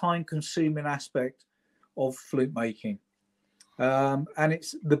most time-consuming aspect of flute making, and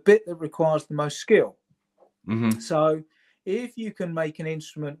it's the bit that requires the most skill. So if you can make an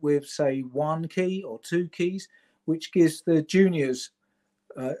instrument with, say, 1 key or 2 keys, which gives the juniors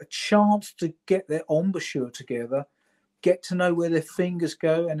a chance to get their embouchure together, get to know where their fingers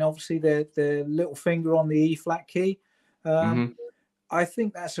go, and obviously their little finger on the E flat key, I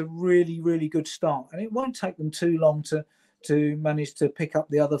think that's a really, really good start. And it won't take them too long to manage to pick up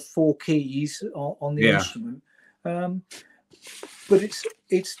the other 4 keys on the instrument. But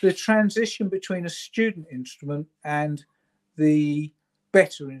it's the transition between a student instrument and the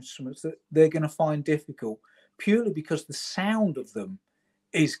better instruments that they're going to find difficult, purely because the sound of them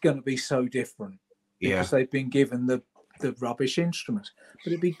is going to be so different because they've been given the rubbish instruments.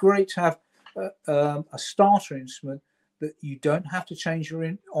 But it'd be great to have a starter instrument that you don't have to change your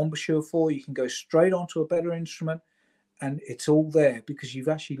embouchure for. You can go straight onto a better instrument, and it's all there because you've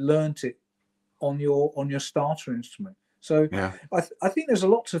actually learnt it on your starter instrument. So I think there's a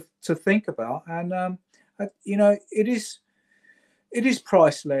lot to think about, and it is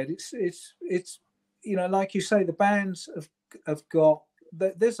price led. It's like you say, the bands have got.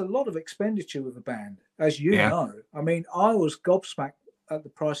 There's a lot of expenditure with a band, as you know. I mean, I was gobsmacked at the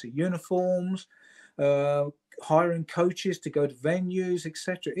price of uniforms, hiring coaches to go to venues,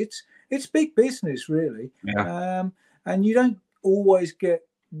 etc. It's big business, really. And you don't always get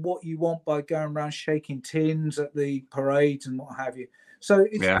what you want by going around shaking tins at the parades and what have you. So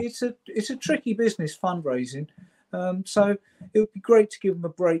Yeah. it's a tricky business, fundraising. So it would be great to give them a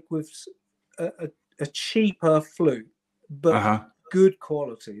break with a cheaper flute, but good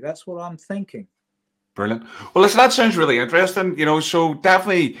quality. That's what I'm thinking. Brilliant. Well, listen, that sounds really interesting. So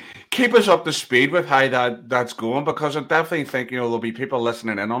definitely keep us up to speed with how that's going, because I definitely think there'll be people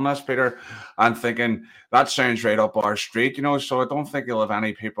listening in on this, Peter, and thinking that sounds right up our street. So I don't think you'll have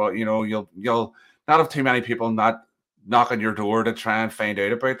any people. You'll not have too many people not knocking your door to try and find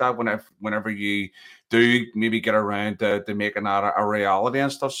out about that whenever you do maybe get around to making that a reality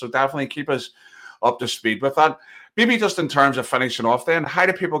and stuff. So definitely keep us up to speed with that. Maybe just in terms of finishing off then, how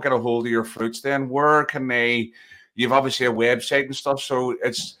do people get a hold of your flutes then? Where can they, you've obviously a website and stuff, so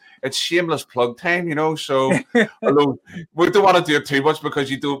it's shameless plug time, so although we don't want to do it too much because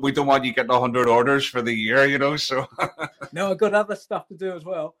we don't want you getting 100 orders for the year, so. No, I've got other stuff to do as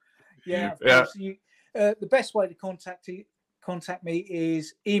well. Yeah, of course. The best way to contact me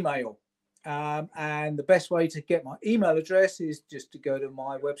is email. And the best way to get my email address is just to go to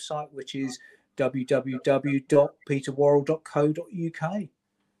my website, which is www.peterworrell.co.uk,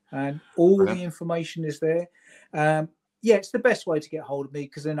 and all the information is there. It's the best way to get hold of me,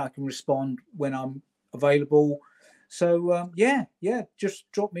 because then I can respond when I'm available. So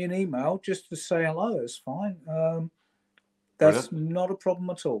just drop me an email just to say hello. It's fine. That's not a problem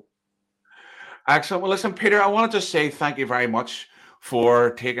at all. Excellent. Well, listen, Peter, I want to just say thank you very much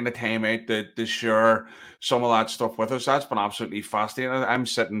for taking the time out to share some of that stuff with us. That's been absolutely fascinating. I'm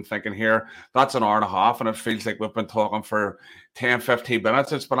sitting thinking here, that's an hour and a half, and it feels like we've been talking for 10, 15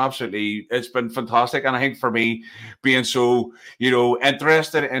 minutes. It's been fantastic. And I think for me, being so,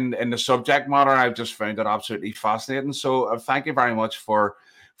 interested in the subject matter, I've just found it absolutely fascinating. So thank you very much for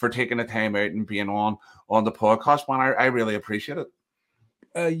taking the time out and being on the podcast, man. I really appreciate it.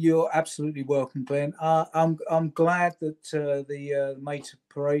 You're absolutely welcome, Glenn. I'm glad that the Made to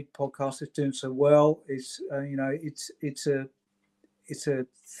Parade podcast is doing so well. It's it's a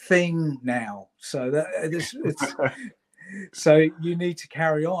thing now. So so you need to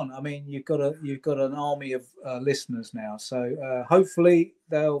carry on. I mean, you've got an army of listeners now. So hopefully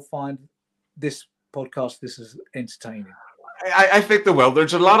they'll find this podcast as entertaining. I think they will.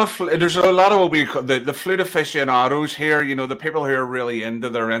 There's a lot of what we call the flute aficionados here. The people who are really into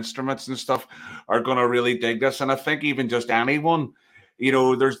their instruments and stuff are going to really dig this. And I think even just anyone,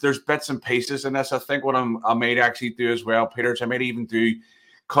 there's bits and pieces in this. I think what I might actually do as well, Peter, is I might even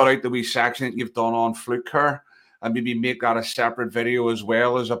cut out the wee section that you've done on flute care and maybe make that a separate video as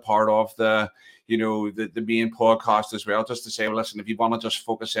well as a part of the main podcast as well, just to say, well, listen, if you want to just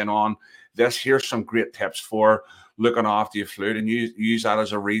focus in on this, here's some great tips for looking after your flute, and use that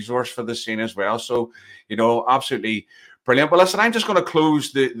as a resource for the scene as well. So, absolutely brilliant. But listen, I'm just going to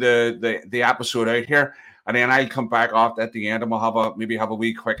close the episode out here, and then I'll come back at the end, and we'll have a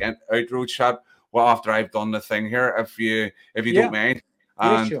wee quick outro chat. Well, after I've done the thing here, if you don't mind,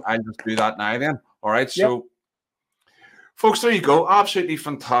 and sure. I'll just do that now. Then, all right. So, folks, there you go. Absolutely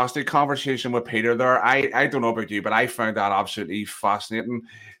fantastic conversation with Peter there. I don't know about you, but I found that absolutely fascinating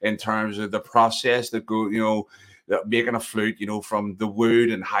in terms of the process that making a flute, from the wood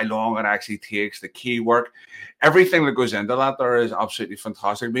and how long it actually takes, the key work, everything that goes into that there is absolutely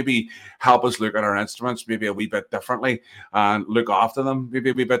fantastic. Maybe help us look at our instruments maybe a wee bit differently and look after them maybe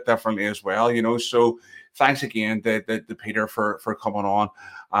a wee bit differently as well, So thanks again to Peter for coming on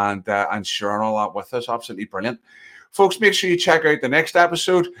and sharing all that with us. Absolutely brilliant. Folks, make sure you check out the next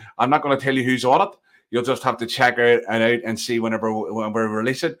episode. I'm not going to tell you who's on it. You'll just have to check it out and see when we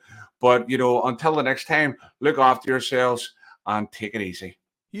release it. But, until the next time, look after yourselves and take it easy.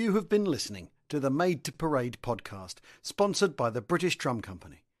 You have been listening to the Made to Parade podcast, sponsored by the British Drum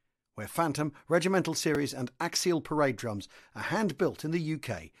Company, where Phantom, Regimental Series and Axial Parade drums are hand-built in the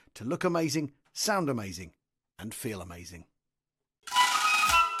UK to look amazing, sound amazing and feel amazing.